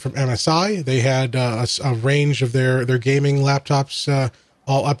 we heard from MSI. They had a range of their gaming laptops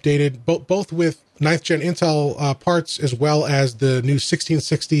all updated, both with 9th gen Intel parts, as well as the new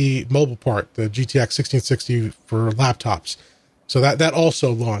 1660 mobile part, the GTX 1660 for laptops. So that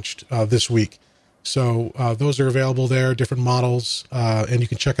also launched this week. So those are available there, different models, and you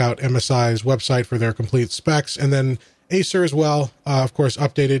can check out MSI's website for their complete specs. And then Acer as well, of course,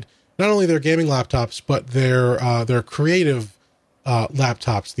 updated not only their gaming laptops, but their creative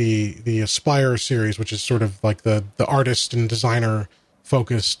laptops, the Aspire series, which is sort of like the artist and designer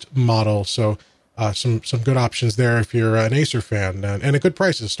focused model. So some good options there if you're an Acer fan, and at good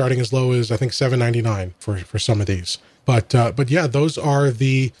prices, starting as low as I think $799 for some of these. But yeah, those are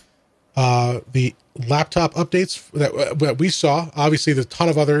the laptop updates that we saw. Obviously, there's a ton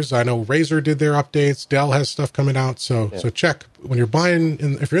of others. I know Razer did their updates. Dell has stuff coming out. So check when you're buying.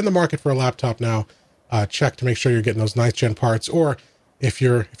 If you're in the market for a laptop now, check to make sure you're getting those 9th gen parts. Or if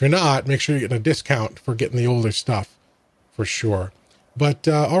you're not, make sure you're getting a discount for getting the older stuff for sure. But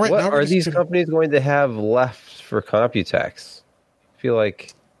all right, what now are these companies going to have left for Computex? I feel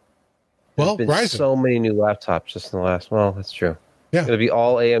like there's been Ryzen. So many new laptops just in the last. Well, that's true. Yeah. It's going to be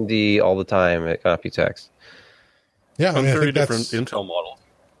all AMD all the time at Computex. Yeah, I think different Intel models.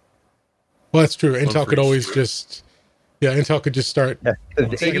 Well, that's true. Intel could always just. Yeah, Intel could just start. Yeah.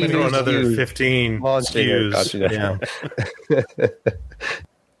 Taking it to another 15 SKUs. Yeah.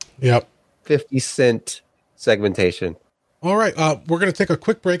 Yep. 50-cent segmentation. All right, we're going to take a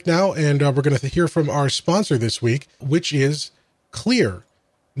quick break now, and we're going to hear from our sponsor this week, which is Clear.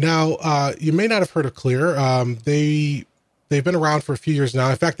 Now, you may not have heard of Clear. They've been around for a few years now.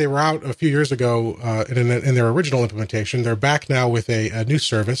 In fact, they were out a few years ago in their original implementation. They're back now with a new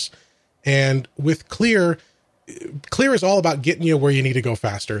service. And with Clear is all about getting you where you need to go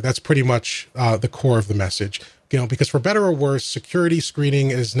faster. That's pretty much the core of the message. Because for better or worse, security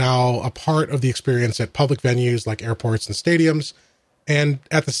screening is now a part of the experience at public venues like airports and stadiums. And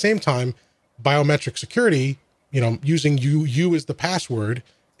at the same time, biometric security using you as the password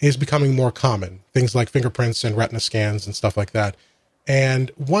is becoming more common. Things like fingerprints and retina scans and stuff like that.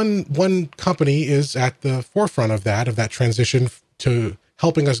 And one company is at the forefront of that transition to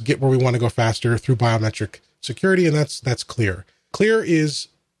helping us get where we want to go faster through biometric security, and that's Clear. Clear is,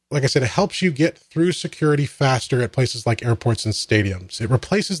 like I said, it helps you get through security faster at places like airports and stadiums. It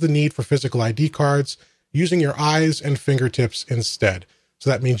replaces the need for physical ID cards, using your eyes and fingertips instead. So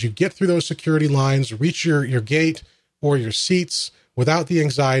that means you get through those security lines, reach your gate or your seats without the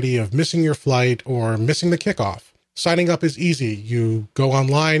anxiety of missing your flight or missing the kickoff. Signing up is easy. You go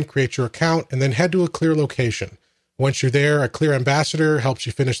online, create your account, and then head to a Clear location. Once you're there, a Clear ambassador helps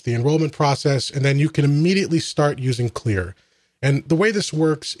you finish the enrollment process, and then you can immediately start using Clear. And the way this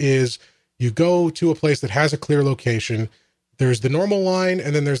works is you go to a place that has a Clear location. There's the normal line,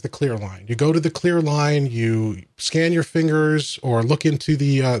 and then there's the Clear line. You go to the Clear line, you scan your fingers or look into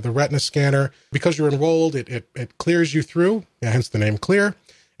the retina scanner. Because you're enrolled, it clears you through, hence the name Clear.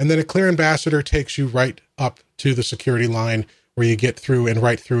 And then a Clear ambassador takes you right up to the security line where you get through and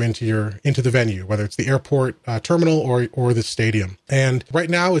right through into the venue, whether it's the airport terminal or the stadium. And right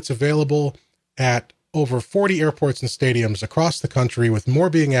now it's available at over 40 airports and stadiums across the country, with more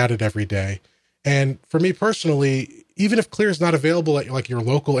being added every day. And for me personally, even if Clear is not available at like your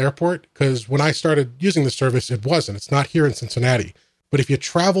local airport, because when I started using the service, it wasn't. It's not here in Cincinnati. But if you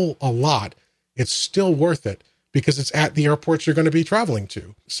travel a lot, it's still worth it because it's at the airports you're going to be traveling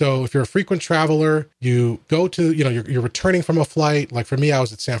to. So if you're a frequent traveler, you go to, you're returning from a flight. Like for me, I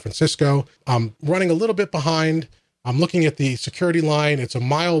was at San Francisco. I'm running a little bit behind. I'm looking at the security line. It's a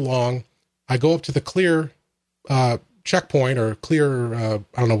mile long. I go up to the Clear checkpoint or Clear, I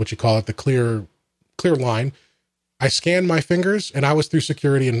don't know what you call it, the Clear line. I scanned my fingers and I was through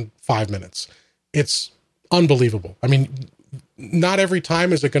security in 5 minutes. It's unbelievable. I mean, not every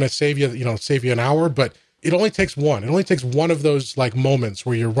time is it going to save you an hour, but it only takes one. It only takes one of those like moments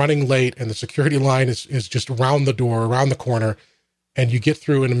where you're running late and the security line is just around the door, around the corner, and you get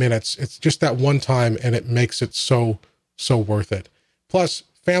through in minutes. It's just that one time, and it makes it so worth it. Plus,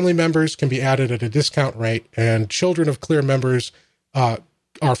 family members can be added at a discount rate, and children of Clear members are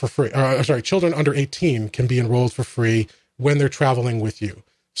for free. Children under 18 can be enrolled for free when they're traveling with you.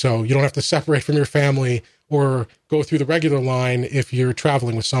 So you don't have to separate from your family or go through the regular line if you're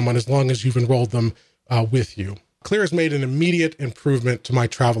traveling with someone, as long as you've enrolled them with you. Clear has made an immediate improvement to my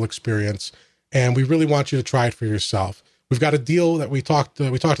travel experience, and we really want you to try it for yourself. We've got a deal that we talked to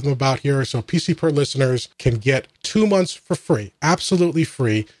them about here, so PC Per listeners can get 2 months for free, absolutely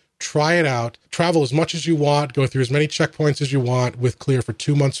free. Try it out. Travel as much as you want. Go through as many checkpoints as you want with Clear for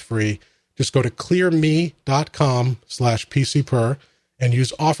 2 months free. Just go to clearme.com/PCPer and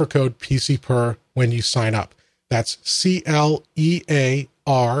use offer code PCPer when you sign up. That's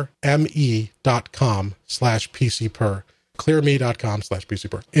CLEARME.com/PCPer.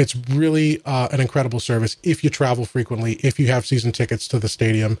 clearme.com/PCPer. It's really an incredible service if you travel frequently, if you have season tickets to the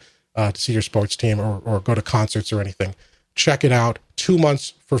stadium to see your sports team or go to concerts or anything. Check it out. 2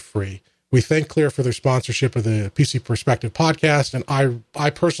 months for free. We thank Clear for their sponsorship of the PC Perspective podcast, and I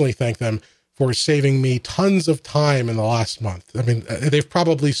personally thank them for saving me tons of time in the last month. I mean, they've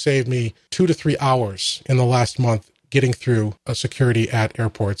probably saved me 2 to 3 hours in the last month getting through a security at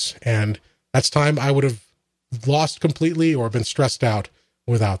airports, and that's time I would have lost completely or been stressed out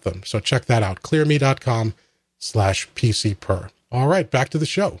without them. So check that out. clearme.com/PCPer. All right, back to the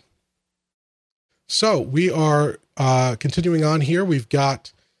show. So we are continuing on here. We've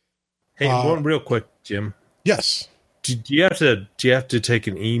got. Hey, one real quick, Jim. Yes. Do you have to take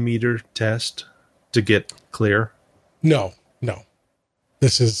an e-meter test to get Clear? No.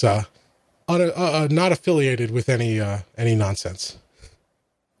 This is not affiliated with any nonsense.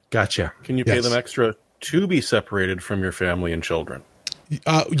 Gotcha. Can you pay them extra to be separated from your family and children?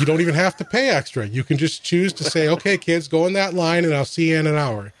 You don't even have to pay extra. You can just choose to say, okay, kids, go in that line and I'll see you in an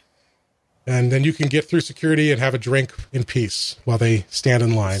hour. And then you can get through security and have a drink in peace while they stand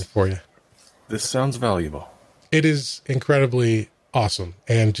in line for you. This sounds valuable. It is incredibly awesome.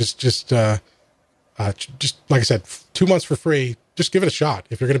 And just like I said, 2 months for free. Just give it a shot.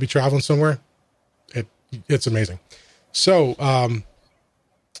 If you're going to be traveling somewhere, it's amazing. So,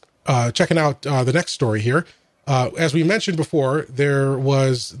 checking out the next story here. As we mentioned before, there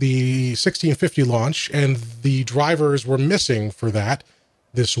was the 1650 launch, and the drivers were missing for that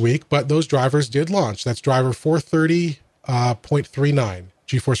this week, but those drivers did launch. That's driver 430.39,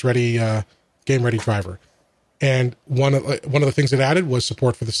 GeForce Ready, Game Ready driver. And one of the things it added was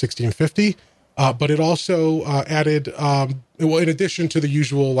support for the 1650, but it also added, in addition to the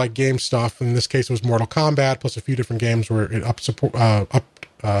usual like game stuff, in this case it was Mortal Kombat plus a few different games where it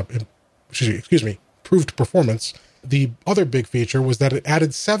improved performance. The other big feature was that it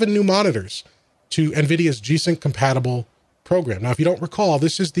added 7 new monitors to NVIDIA's G-Sync compatible program. Now, if you don't recall,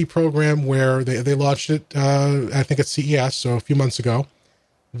 this is the program where they launched it, I think at CES, so a few months ago,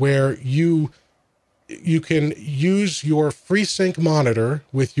 where you can use your FreeSync monitor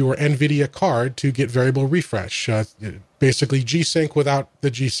with your NVIDIA card to get variable refresh, basically G-Sync without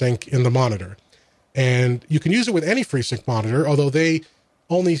the G-Sync in the monitor. And you can use it with any FreeSync monitor, although they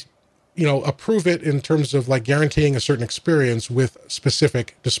only approve it in terms of like guaranteeing a certain experience with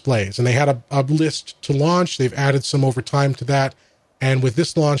specific displays. And they had a list to launch. They've added some over time to that. And with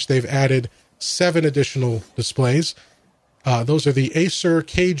this launch, they've added 7 additional displays. Those are the Acer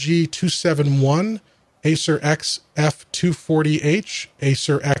KG271, Acer XF240H,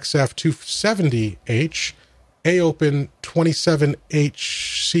 Acer XF270H, AOpen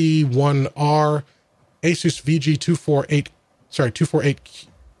 27HC1R, Asus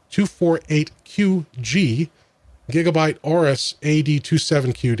VG248QG, Gigabyte Aorus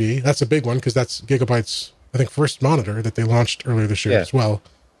AD27QD. That's a big one because that's Gigabyte's, I think, first monitor that they launched earlier this year as well.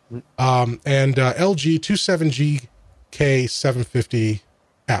 And LG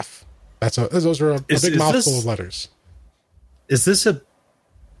 27GK750F. Those are a big mouthful of letters. Is this a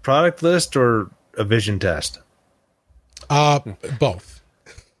product list or a vision test? Both.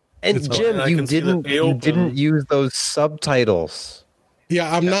 And Jim, you didn't use those subtitles.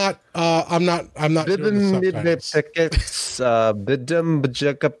 Yeah, I'm not doing the subtitles.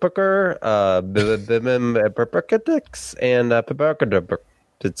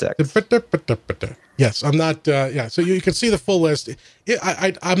 Yes, I'm not. So you can see the full list.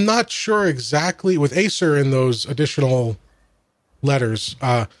 I'm not sure exactly with Acer in those additional letters.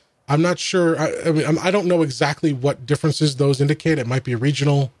 I'm not sure. I don't know exactly what differences those indicate. It might be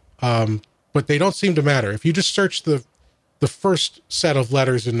regional, but they don't seem to matter. If you just search the first set of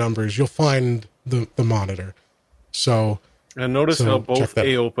letters and numbers, you'll find the monitor. So, and notice how both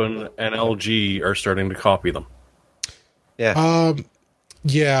AOpen and LG are starting to copy them. Yeah.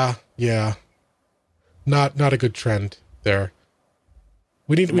 Yeah. Not a good trend there.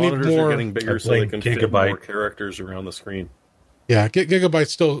 We need more. Are getting bigger so they can fit more characters around the screen. Yeah,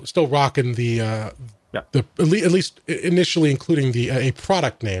 Gigabyte's still rocking at least initially including a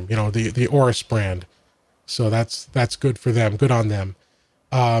product name, the Aorus brand. So that's good for them. Good on them.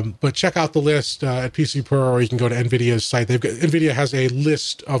 But check out the list at PC Pro, or you can go to NVIDIA's site. NVIDIA has a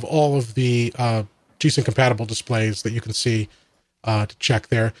list of all of the G-Sync compatible displays that you can see to check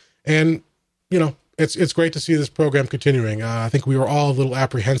there. And it's great to see this program continuing. I think we were all a little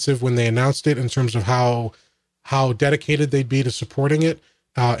apprehensive when they announced it in terms of how dedicated they'd be to supporting it.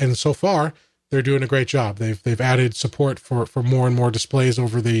 And so far, they're doing a great job. They've added support for more and more displays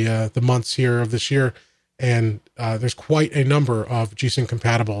over the months here of this year. And there's quite a number of G-Sync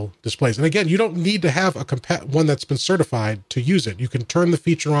compatible displays. And again, you don't need to have one that's been certified to use it. You can turn the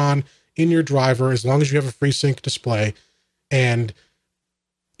feature on in your driver as long as you have a FreeSync display, and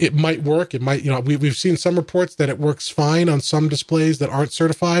it might work. It might, we've seen some reports that it works fine on some displays that aren't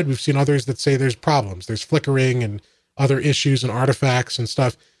certified. We've seen others that say there's problems. There's flickering and other issues and artifacts and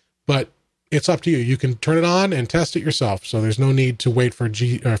stuff. But it's up to you. You can turn it on and test it yourself. So there's no need to wait for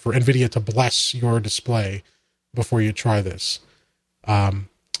NVIDIA to bless your display before you try this.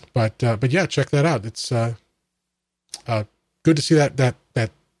 But yeah, check that out. It's good to see that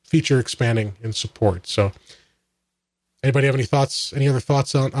feature expanding in support. So, anybody have any other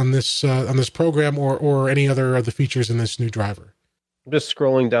thoughts on this program or any other of the features in this new driver? I'm just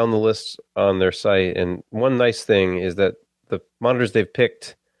scrolling down the list on their site, and one nice thing is that the monitors they've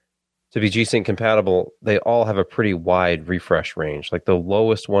picked to be G-Sync compatible, they all have a pretty wide refresh range. Like the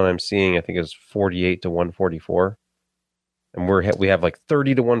lowest one I'm seeing, I think, is 48 to 144. And we have like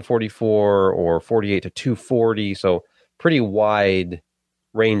 30 to 144 or 48 to 240. So pretty wide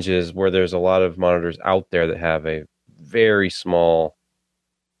ranges where there's a lot of monitors out there that have a very small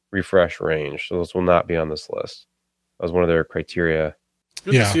refresh range. So those will not be on this list. That was one of their criteria.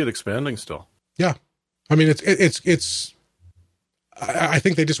 Good to see it expanding still. Yeah. I mean, it's I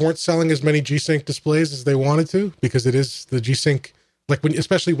think they just weren't selling as many G-Sync displays as they wanted to, because it is the G-Sync,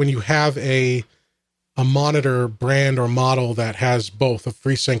 especially when you have a monitor brand or model that has both a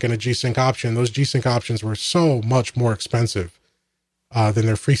FreeSync and a G-Sync option. Those G-Sync options were so much more expensive than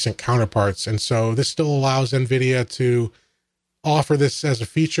their FreeSync counterparts. And so this still allows NVIDIA to offer this as a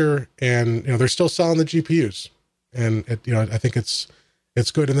feature, and they're still selling the GPUs. And I think it's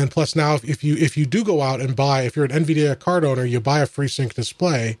good. And then plus now, if you do go out and if you're an NVIDIA card owner, you buy a FreeSync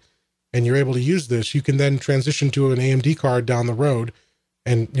display and you're able to use this, you can then transition to an AMD card down the road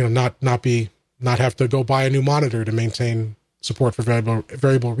and not have to go buy a new monitor to maintain support for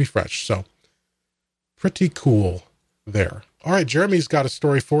variable refresh. So pretty cool there. All right, Jeremy's got a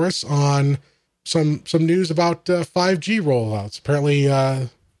story for us on some news about 5G rollouts. Apparently,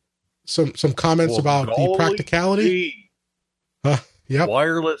 some comments about the practicality. Yep,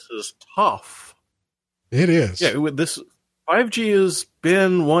 wireless is tough. It is. Yeah, this 5G has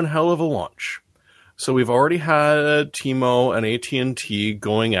been one hell of a launch. So we've already had T-Mo and AT&T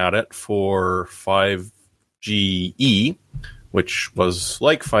going at it for 5GE, which was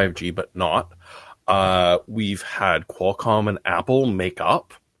like 5G but not. We've had Qualcomm and Apple make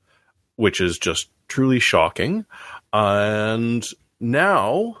up, which is just truly shocking. And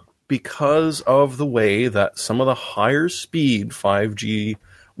now, because of the way that some of the higher speed 5G,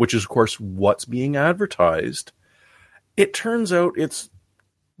 which is, of course, what's being advertised, it turns out it's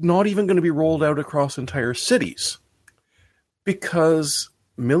not even going to be rolled out across entire cities. Because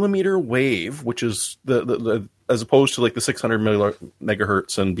millimeter wave, which is the as opposed to like the 600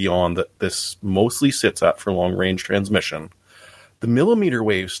 megahertz and beyond that this mostly sits at for long range transmission, the millimeter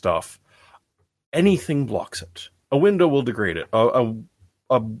wave stuff, anything blocks it. A window will degrade it.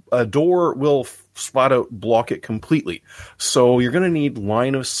 A door will flat out block it completely. So you're going to need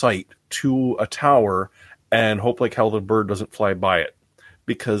line of sight to a tower and hope like hell the bird doesn't fly by it,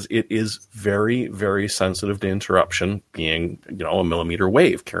 because it is very, very sensitive to interruption, being, a millimeter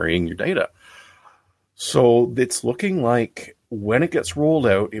wave carrying your data. So it's looking like when it gets rolled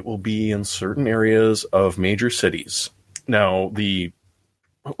out, it will be in certain areas of major cities. Now, the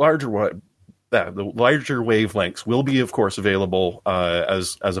larger wavelengths will be, of course, available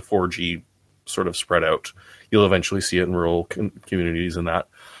as a 4G sort of spread out. You'll eventually see it in rural communities and that.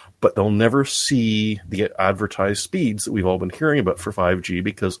 But they'll never see the advertised speeds that we've all been hearing about for 5G,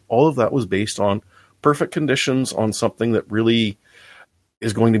 because all of that was based on perfect conditions on something that really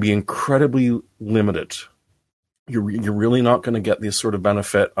is going to be incredibly limited. You're really not going to get this sort of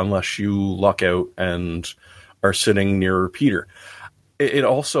benefit unless you luck out and are sitting near a repeater. It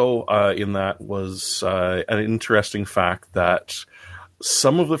also, in that, was an interesting fact that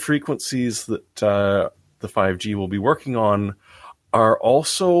some of the frequencies that the 5G will be working on are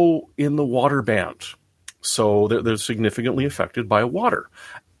also in the water band. So they're significantly affected by water.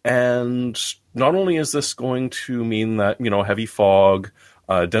 And not only is this going to mean that, heavy fog,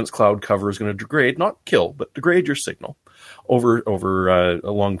 dense cloud cover is going to degrade, not kill, but degrade your signal over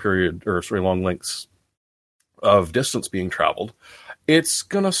a long period, long lengths of distance being traveled. It's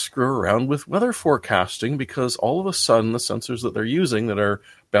going to screw around with weather forecasting, because all of a sudden the sensors that they're using that are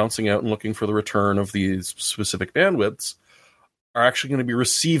bouncing out and looking for the return of these specific bandwidths are actually going to be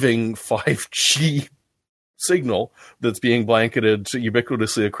receiving 5G signal that's being blanketed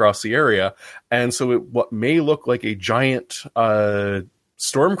ubiquitously across the area. And so what may look like a giant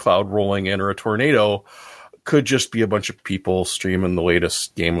storm cloud rolling in, or a tornado, could just be a bunch of people streaming the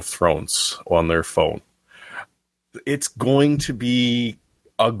latest Game of Thrones on their phone. It's going to be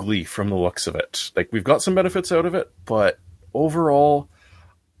ugly from the looks of it. Like, we've got some benefits out of it, but overall,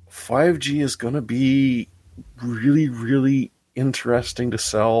 5G is going to be really, really interesting to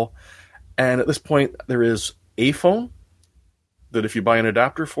sell. And at this point, there is a phone that, if you buy an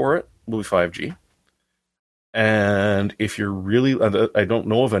adapter for it, will be 5G. And if you're really, I don't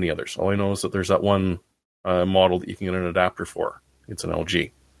know of any others. All I know is that there's that one model that you can get an adapter for. It's an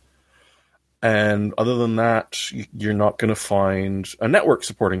LG. And other than that, you're not going to find a network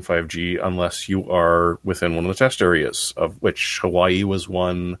supporting 5G unless you are within one of the test areas, of which Hawaii was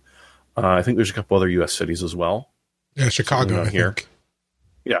one. I think there's a couple other U.S. cities as well. Yeah, Chicago, I think.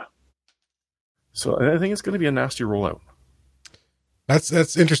 Yeah. So I think it's going to be a nasty rollout.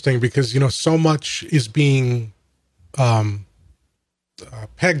 That's interesting, because, so much is being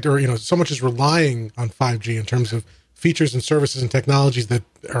pegged, or, so much is relying on 5G in terms of features and services and technologies that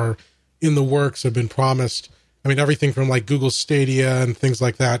are in the works, have been promised. I mean, everything from like Google Stadia and things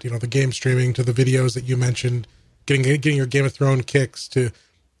like that, the game streaming, to the videos that you mentioned, getting your Game of Thrones kicks, to,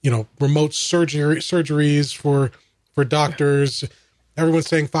 remote surgeries for doctors. Everyone's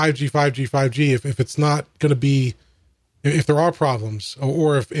saying 5G, 5G, 5G. If it's not going to be, if there are problems,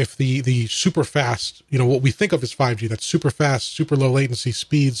 or if the super fast, what we think of as 5G, that super fast, super low latency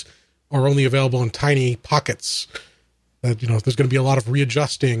speeds are only available in tiny pockets, that, there's going to be a lot of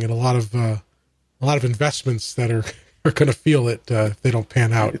readjusting and a lot of investments that are going to feel it if they don't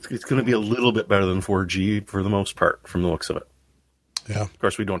pan out. It's going to be a little bit better than 4G for the most part, from the looks of it. Yeah. Of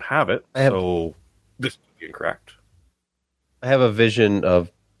course, we don't have it, so this would be incorrect. I have a vision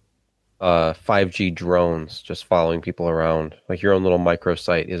of 5G drones just following people around. Like, your own little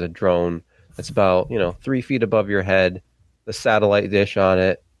microsite is a drone that's about 3 feet above your head, the satellite dish on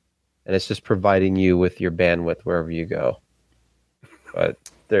it, and it's just providing you with your bandwidth wherever you go. But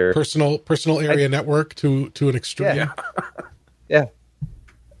their personal area network to an extreme. Yeah.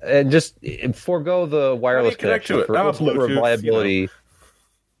 And just forego the wireless connection for ultimate reliability.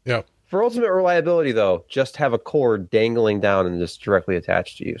 Yeah. For ultimate reliability, though, just have a cord dangling down and just directly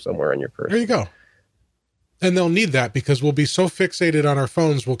attached to you somewhere on your person. There you go. And they'll need that because we'll be so fixated on our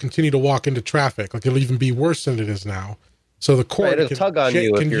phones, we'll continue to walk into traffic. Like it'll even be worse than it is now. So the cord can tug on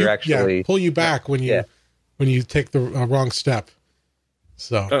you if you're actually pull you back when you take the wrong step.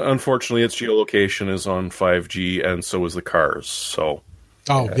 So unfortunately, its geolocation is on 5G, and so is the cars. So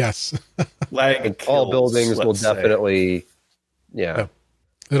yes, lag and all buildings will definitely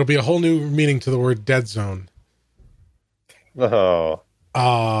It'll be a whole new meaning to the word dead zone. Oh,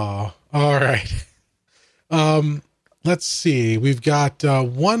 all right. Let's see. We've got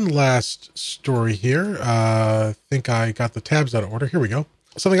one last story here. I think I got the tabs out of order. Here we go.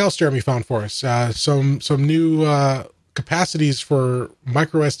 Something else Jeremy found for us. Some new capacities for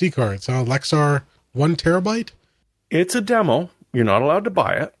micro SD cards. Lexar 1 terabyte. It's a demo. You're not allowed to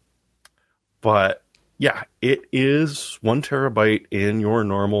buy it. But yeah, it is 1 terabyte in your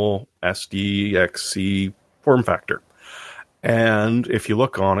normal SDXC form factor. And if you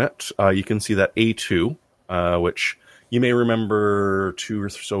look on it, you can see that A2, which you may remember 2 or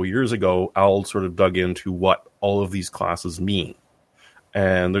so years ago, Al sort of dug into what all of these classes mean.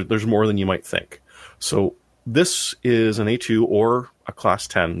 And there's more than you might think. So this is an A2 or a class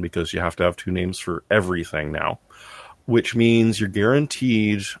 10 because you have to have 2 names for everything now, which means you're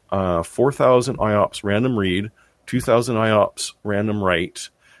guaranteed 4,000 IOPS random read, 2,000 IOPS random write,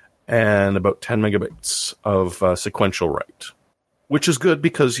 and about 10 megabytes of sequential write, which is good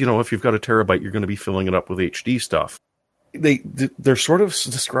because, if you've got a terabyte, you're going to be filling it up with HD stuff. They're sort of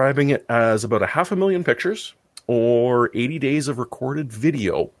describing it as about 500,000 pictures or 80 days of recorded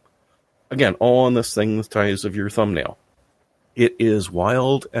video. Again, all on this thing the size of your thumbnail. It is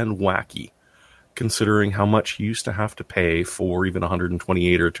wild and wacky, considering how much you used to have to pay for even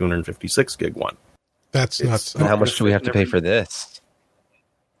 128 or 256 gig one. That's nuts. How much do we have to pay for this?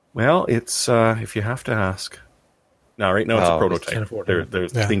 Well, it's if you have to ask. Now, right now it's a prototype. They're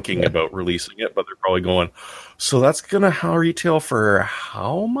thinking about releasing it, but they're probably going, so that's going to retail for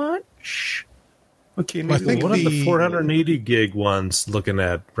how much? Okay, maybe I think what are the 480 gig ones looking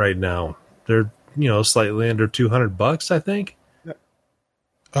at right now? They're, slightly under $200, I think.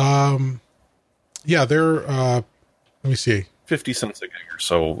 Yeah, they're let me see. 50 cents a gig or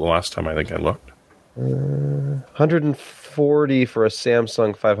so the last time I think I looked. 140 for a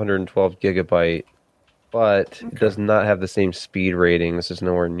Samsung 512 gigabyte, but it does not have the same speed rating. This is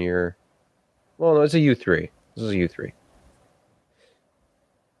nowhere near. Well, no, it's a U3. This is a U3.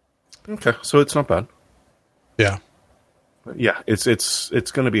 Okay, so it's not bad. Yeah. Yeah, it's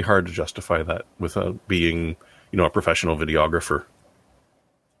going to be hard to justify that without being, a professional videographer.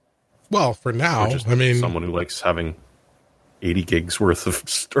 Well, for now, I mean, someone who likes having 80 gigs worth of,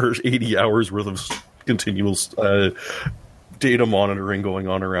 or 80 hours worth of continuous data monitoring going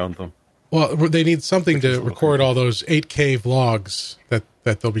on around them. Well, they need something to record all those 8K vlogs that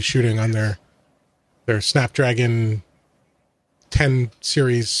they'll be shooting on their Snapdragon 10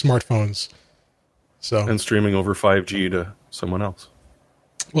 series smartphones. So and streaming over 5G to someone else.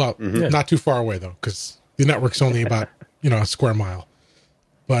 Well, not too far away though, because the network's only about a square mile.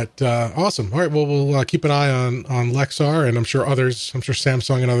 But awesome. All right, well, we'll keep an eye on Lexar, and I'm sure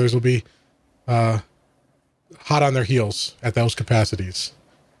Samsung and others will be hot on their heels at those capacities.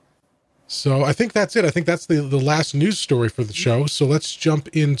 So I think that's it. I think that's the last news story for the show. So let's jump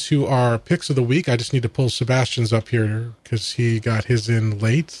into our picks of the week. I just need to pull Sebastian's up here because he got his in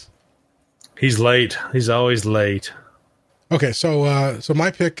late. He's late. He's always late. Okay, so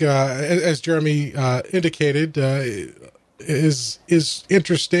my pick, as Jeremy indicated, is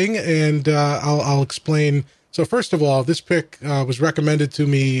interesting, and I'll explain. So first of all, this pick was recommended to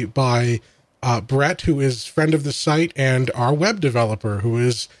me by Brett, who is friend of the site and our web developer, who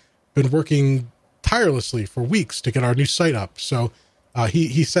has been working tirelessly for weeks to get our new site up. So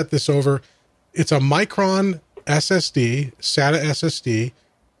he set this over. It's a Micron SSD, SATA SSD.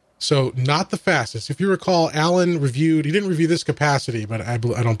 So not the fastest. If you recall, Alan he didn't review this capacity, but I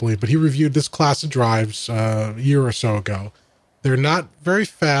don't believe, but he reviewed this class of drives a year or so ago. They're not very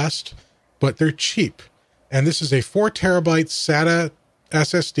fast, but they're cheap. And this is a 4 terabyte SATA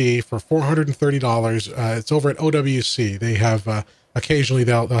SSD for $430. It's over at OWC. They have, occasionally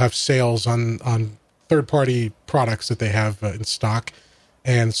they'll have sales on third-party products that they have in stock.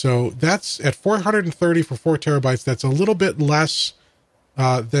 And so that's at $430 for 4 terabytes. That's a little bit less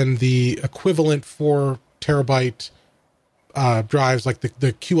than the equivalent 4 terabyte drives, like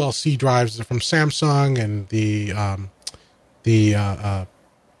the QLC drives from Samsung and the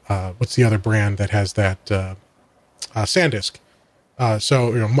what's the other brand that has that SanDisk?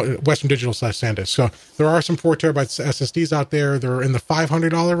 Western Digital / SanDisk. So there are some 4 terabytes SSDs out there. They're in the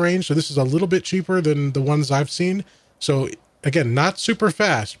 $500 range. So this is a little bit cheaper than the ones I've seen. So again, not super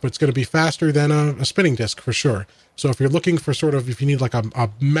fast, but it's going to be faster than a spinning disk for sure. So if you're looking for if you need like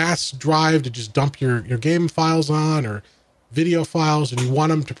a mass drive to just dump your game files on or video files, and you want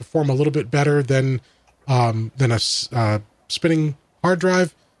them to perform a little bit better than a spinning hard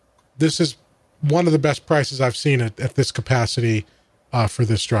drive, this is one of the best prices I've seen at this capacity for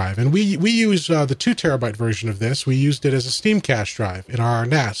this drive. And we use the 2 terabyte version of this. We used it as a Steam cache drive in our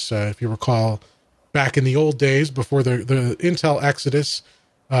NAS. If you recall, back in the old days before the Intel Exodus,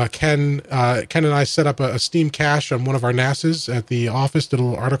 Ken and I set up a Steam cache on one of our NASs at the office, did a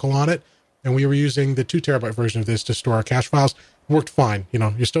little article on it, and we were using the 2 terabyte version of this to store our cache files. Worked fine.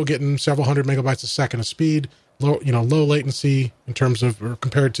 You're still getting several hundred megabytes a second of speed, low latency in terms of, or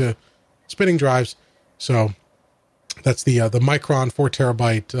compared to spinning drives. So that's the Micron 4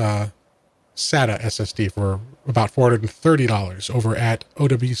 terabyte SATA SSD for about $430 over at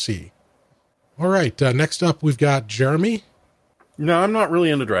OWC. All right, next up we've got Jeremy. No, I'm not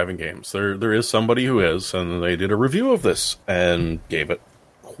really into driving games. There is somebody who is, and they did a review of this and gave it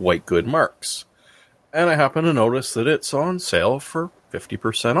quite good marks. And I happen to notice that it's on sale for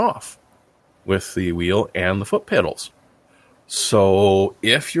 50% off with the wheel and the foot pedals. So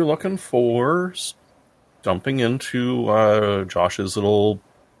if you're looking for dumping into Josh's little...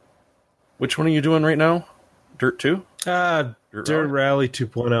 Which one are you doing right now? Dirt 2? Dirt Rally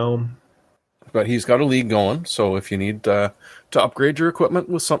 2.0. But he's got a league going, so if you need to upgrade your equipment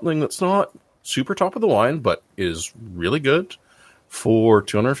with something that's not super top of the line, but is really good, for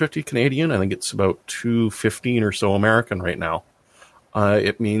 250 Canadian, I think it's about 215 or so American right now,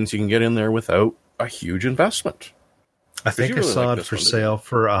 it means you can get in there without a huge investment. I think I saw it for sale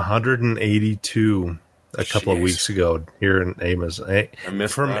for 182 a couple of weeks ago here in Amazon.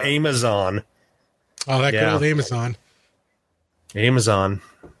 From Amazon. Oh, that good old Amazon. Amazon.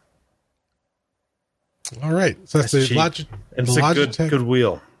 All right. So that's the Logitech. It's a good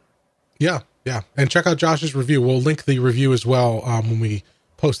wheel. Yeah. And check out Josh's review. We'll link the review as well when we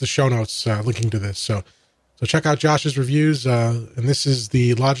post the show notes linking to this. So check out Josh's reviews. And this is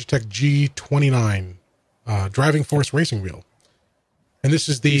the Logitech G29 driving force racing wheel. And this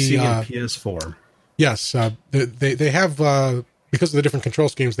is the PC and PS4. Yes. They have, because of the different control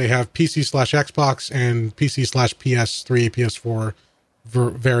schemes, they have PC/Xbox and PC/PS3, PS4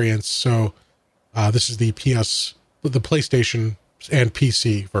 variants. So this is the PlayStation and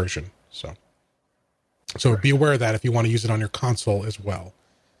PC version. So be aware of that if you want to use it on your console as well.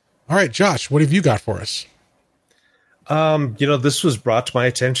 All right, Josh, what have you got for us? This was brought to my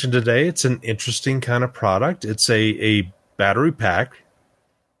attention today. It's an interesting kind of product. It's a battery pack.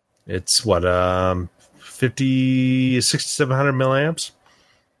 It's 6,700 milliamps.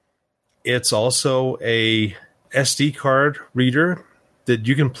 It's also a SD card reader that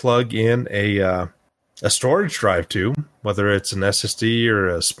you can plug in a storage drive to, whether it's an SSD or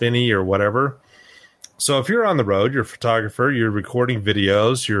a Spinny or whatever. So if you're on the road, you're a photographer, you're recording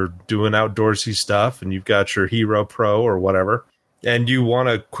videos, you're doing outdoorsy stuff, and you've got your Hero Pro or whatever, and you want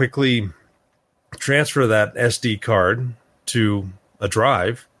to quickly transfer that SD card to a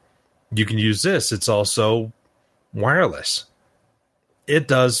drive, you can use this. It's also wireless. It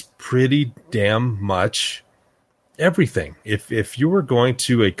does pretty damn much everything. If you were going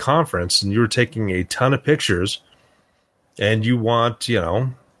to a conference and you were taking a ton of pictures and you want,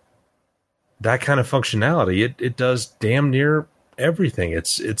 that kind of functionality, it does damn near everything.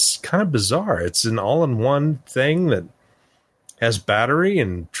 It's kind of bizarre. It's an all-in-one thing that has battery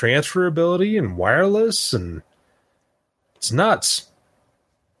and transferability and wireless, and it's nuts.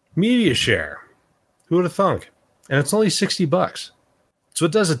 Media share. Who would have thunk? And it's only $60. So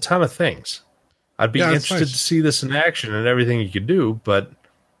it does a ton of things. I'd be interested to see this in action and everything you could do, but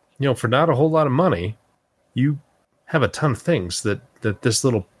for not a whole lot of money, you have a ton of things that this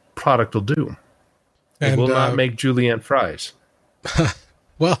little product will do. It will not make julienne fries.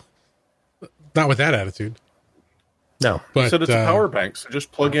 Well, not with that attitude. No. But so it's a power bank, so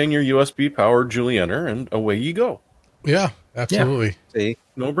just plug in your USB powered julienner and away you go. Yeah, absolutely. Yeah. See?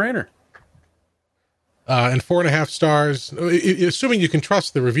 No brainer. And 4.5 stars, assuming you can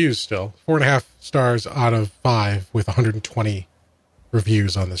trust the reviews still, 4.5 stars out of 5 with 120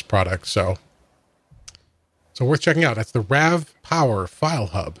 reviews on this product. So worth checking out. That's the RAV Power File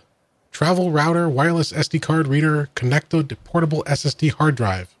Hub. Travel router, wireless SD card reader, connected portable SSD hard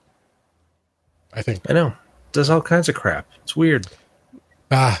drive. I think. I know. Does all kinds of crap. It's weird.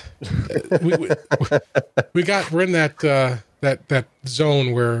 We're in that that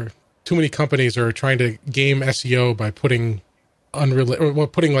zone where too many companies are trying to game SEO by putting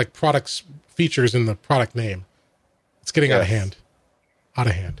putting like products features in the product name. It's getting out of hand.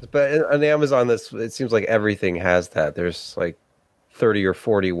 But on Amazon, it seems like everything has that. There's like 30 or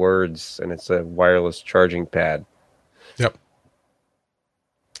 40 words, and it's a wireless charging pad. Yep.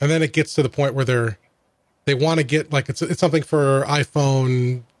 And then it gets to the point where they want to get like it's something for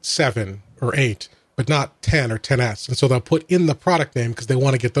iPhone 7 or 8, but not 10 or 10s, and so they'll put in the product name because they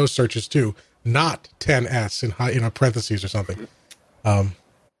want to get those searches too, not 10s in parentheses or something.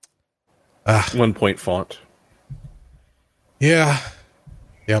 1-point font. Yeah.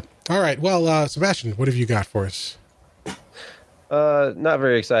 Yep. All right. Well, Sebastian, what have you got for us? Not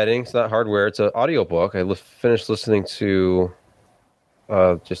very exciting. It's not hardware. It's an audiobook. I finished listening to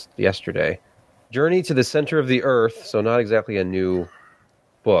just yesterday. Journey to the Center of the Earth. So not exactly a new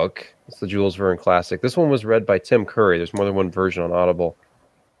book. It's the Jules Verne classic. This one was read by Tim Curry. There's more than one version on Audible.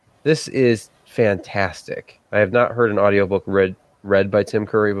 This is fantastic. I have not heard an audiobook read by Tim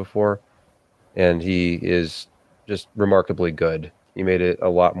Curry before, and he is just remarkably good. He made it a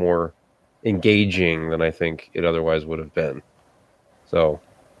lot more engaging than I think it otherwise would have been. So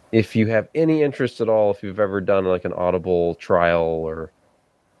if you have any interest at all, if you've ever done like an Audible trial or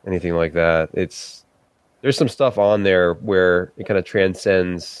anything like that, there's some stuff on there where it kind of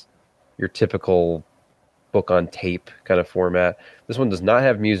transcends your typical book on tape kind of format. This one does not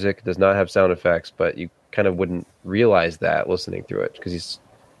have music, does not have sound effects, but you kind of wouldn't realize that listening through it because he's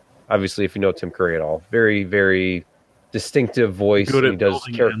obviously, if you know Tim Curry at all, very, very distinctive voice. Good at he does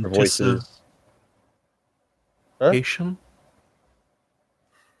character voices. Huh?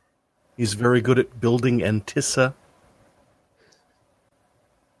 He's very good at building anticipation.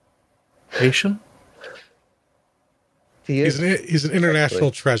 He's an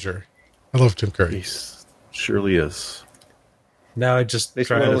international treasure. I love Tim Curry. He surely is. Now I just They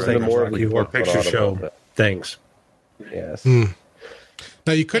try should to listen think to more of of the more book picture on show Audible, things. Yes.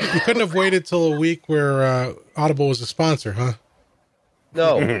 Now you couldn't have waited till a week where Audible was a sponsor, huh?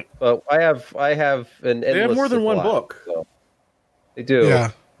 No, but I have an. They have more than one book. So they do.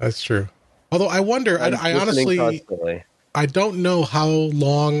 Yeah, that's true. Although I wonder, I honestly, constantly. I don't know how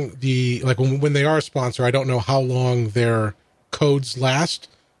long when they are a sponsor, I don't know how long their codes last.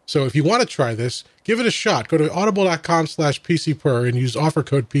 So if you want to try this, give it a shot. Go to audible.com/PCPer and use offer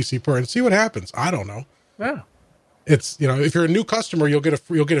code PCPer and see what happens. I don't know. Yeah. It's, if you're a new customer, you'll get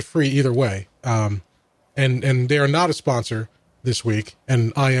it free either way. And they are not a sponsor this week,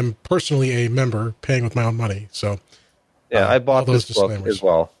 and I am personally a member paying with my own money. So yeah, I bought this book as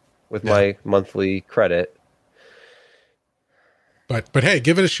well with my monthly credit. But hey,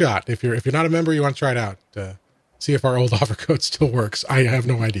 give it a shot. If you're not a member, you want to try it out. See if our old offer code still works. I have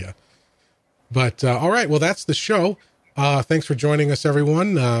no idea. But all right, well, that's the show. Thanks for joining us,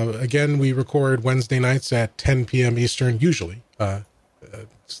 everyone. Again, we record Wednesday nights at 10 p.m. Eastern, usually.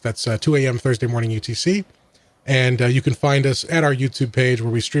 That's 2 a.m. Thursday morning UTC. And you can find us at our YouTube page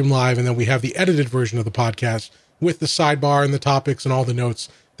where we stream live, and then we have the edited version of the podcast with the sidebar and the topics and all the notes.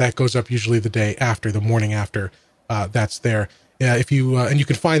 That goes up usually the day after, the morning after. That's there. If you and you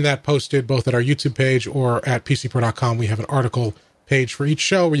can find that posted both at our YouTube page or at PCPro.com. We have an article page for each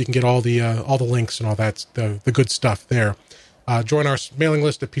show where you can get all the links and all that, the good stuff there. Join our mailing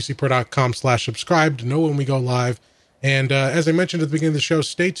list at PCPro.com/subscribe to know when we go live. And as I mentioned at the beginning of the show,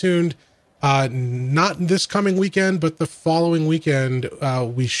 stay tuned. Not this coming weekend, but the following weekend,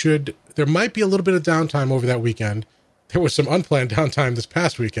 there might be a little bit of downtime over that weekend. There was some unplanned downtime this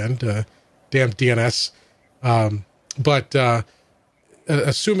past weekend, damn DNS. But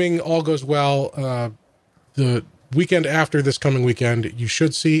assuming all goes well, the weekend after this coming weekend, you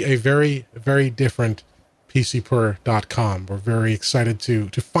should see a very, very different PCPer.com. We're very excited to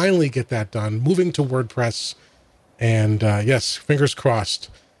finally get that done, moving to WordPress. And yes, fingers crossed.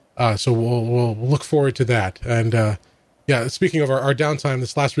 So we'll look forward to that. And yeah, speaking of our downtime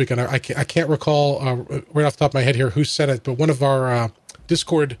this last weekend, I can't recall right off the top of my head here who said it, but one of our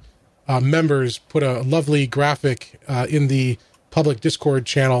Discord members put a lovely graphic in the public Discord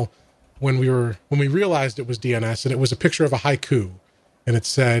channel when we realized it was DNS, and it was a picture of a haiku, and it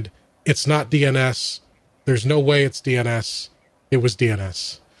said, "It's not DNS. There's no way it's DNS. It was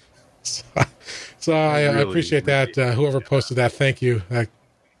DNS." So I appreciate that. Whoever posted that, thank you.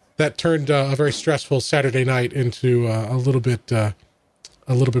 That turned a very stressful Saturday night into a little bit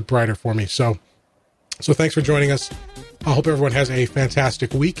brighter for me. So thanks for joining us. I hope everyone has a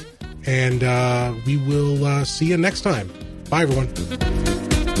fantastic week, and we will see you next time. Bye, everyone.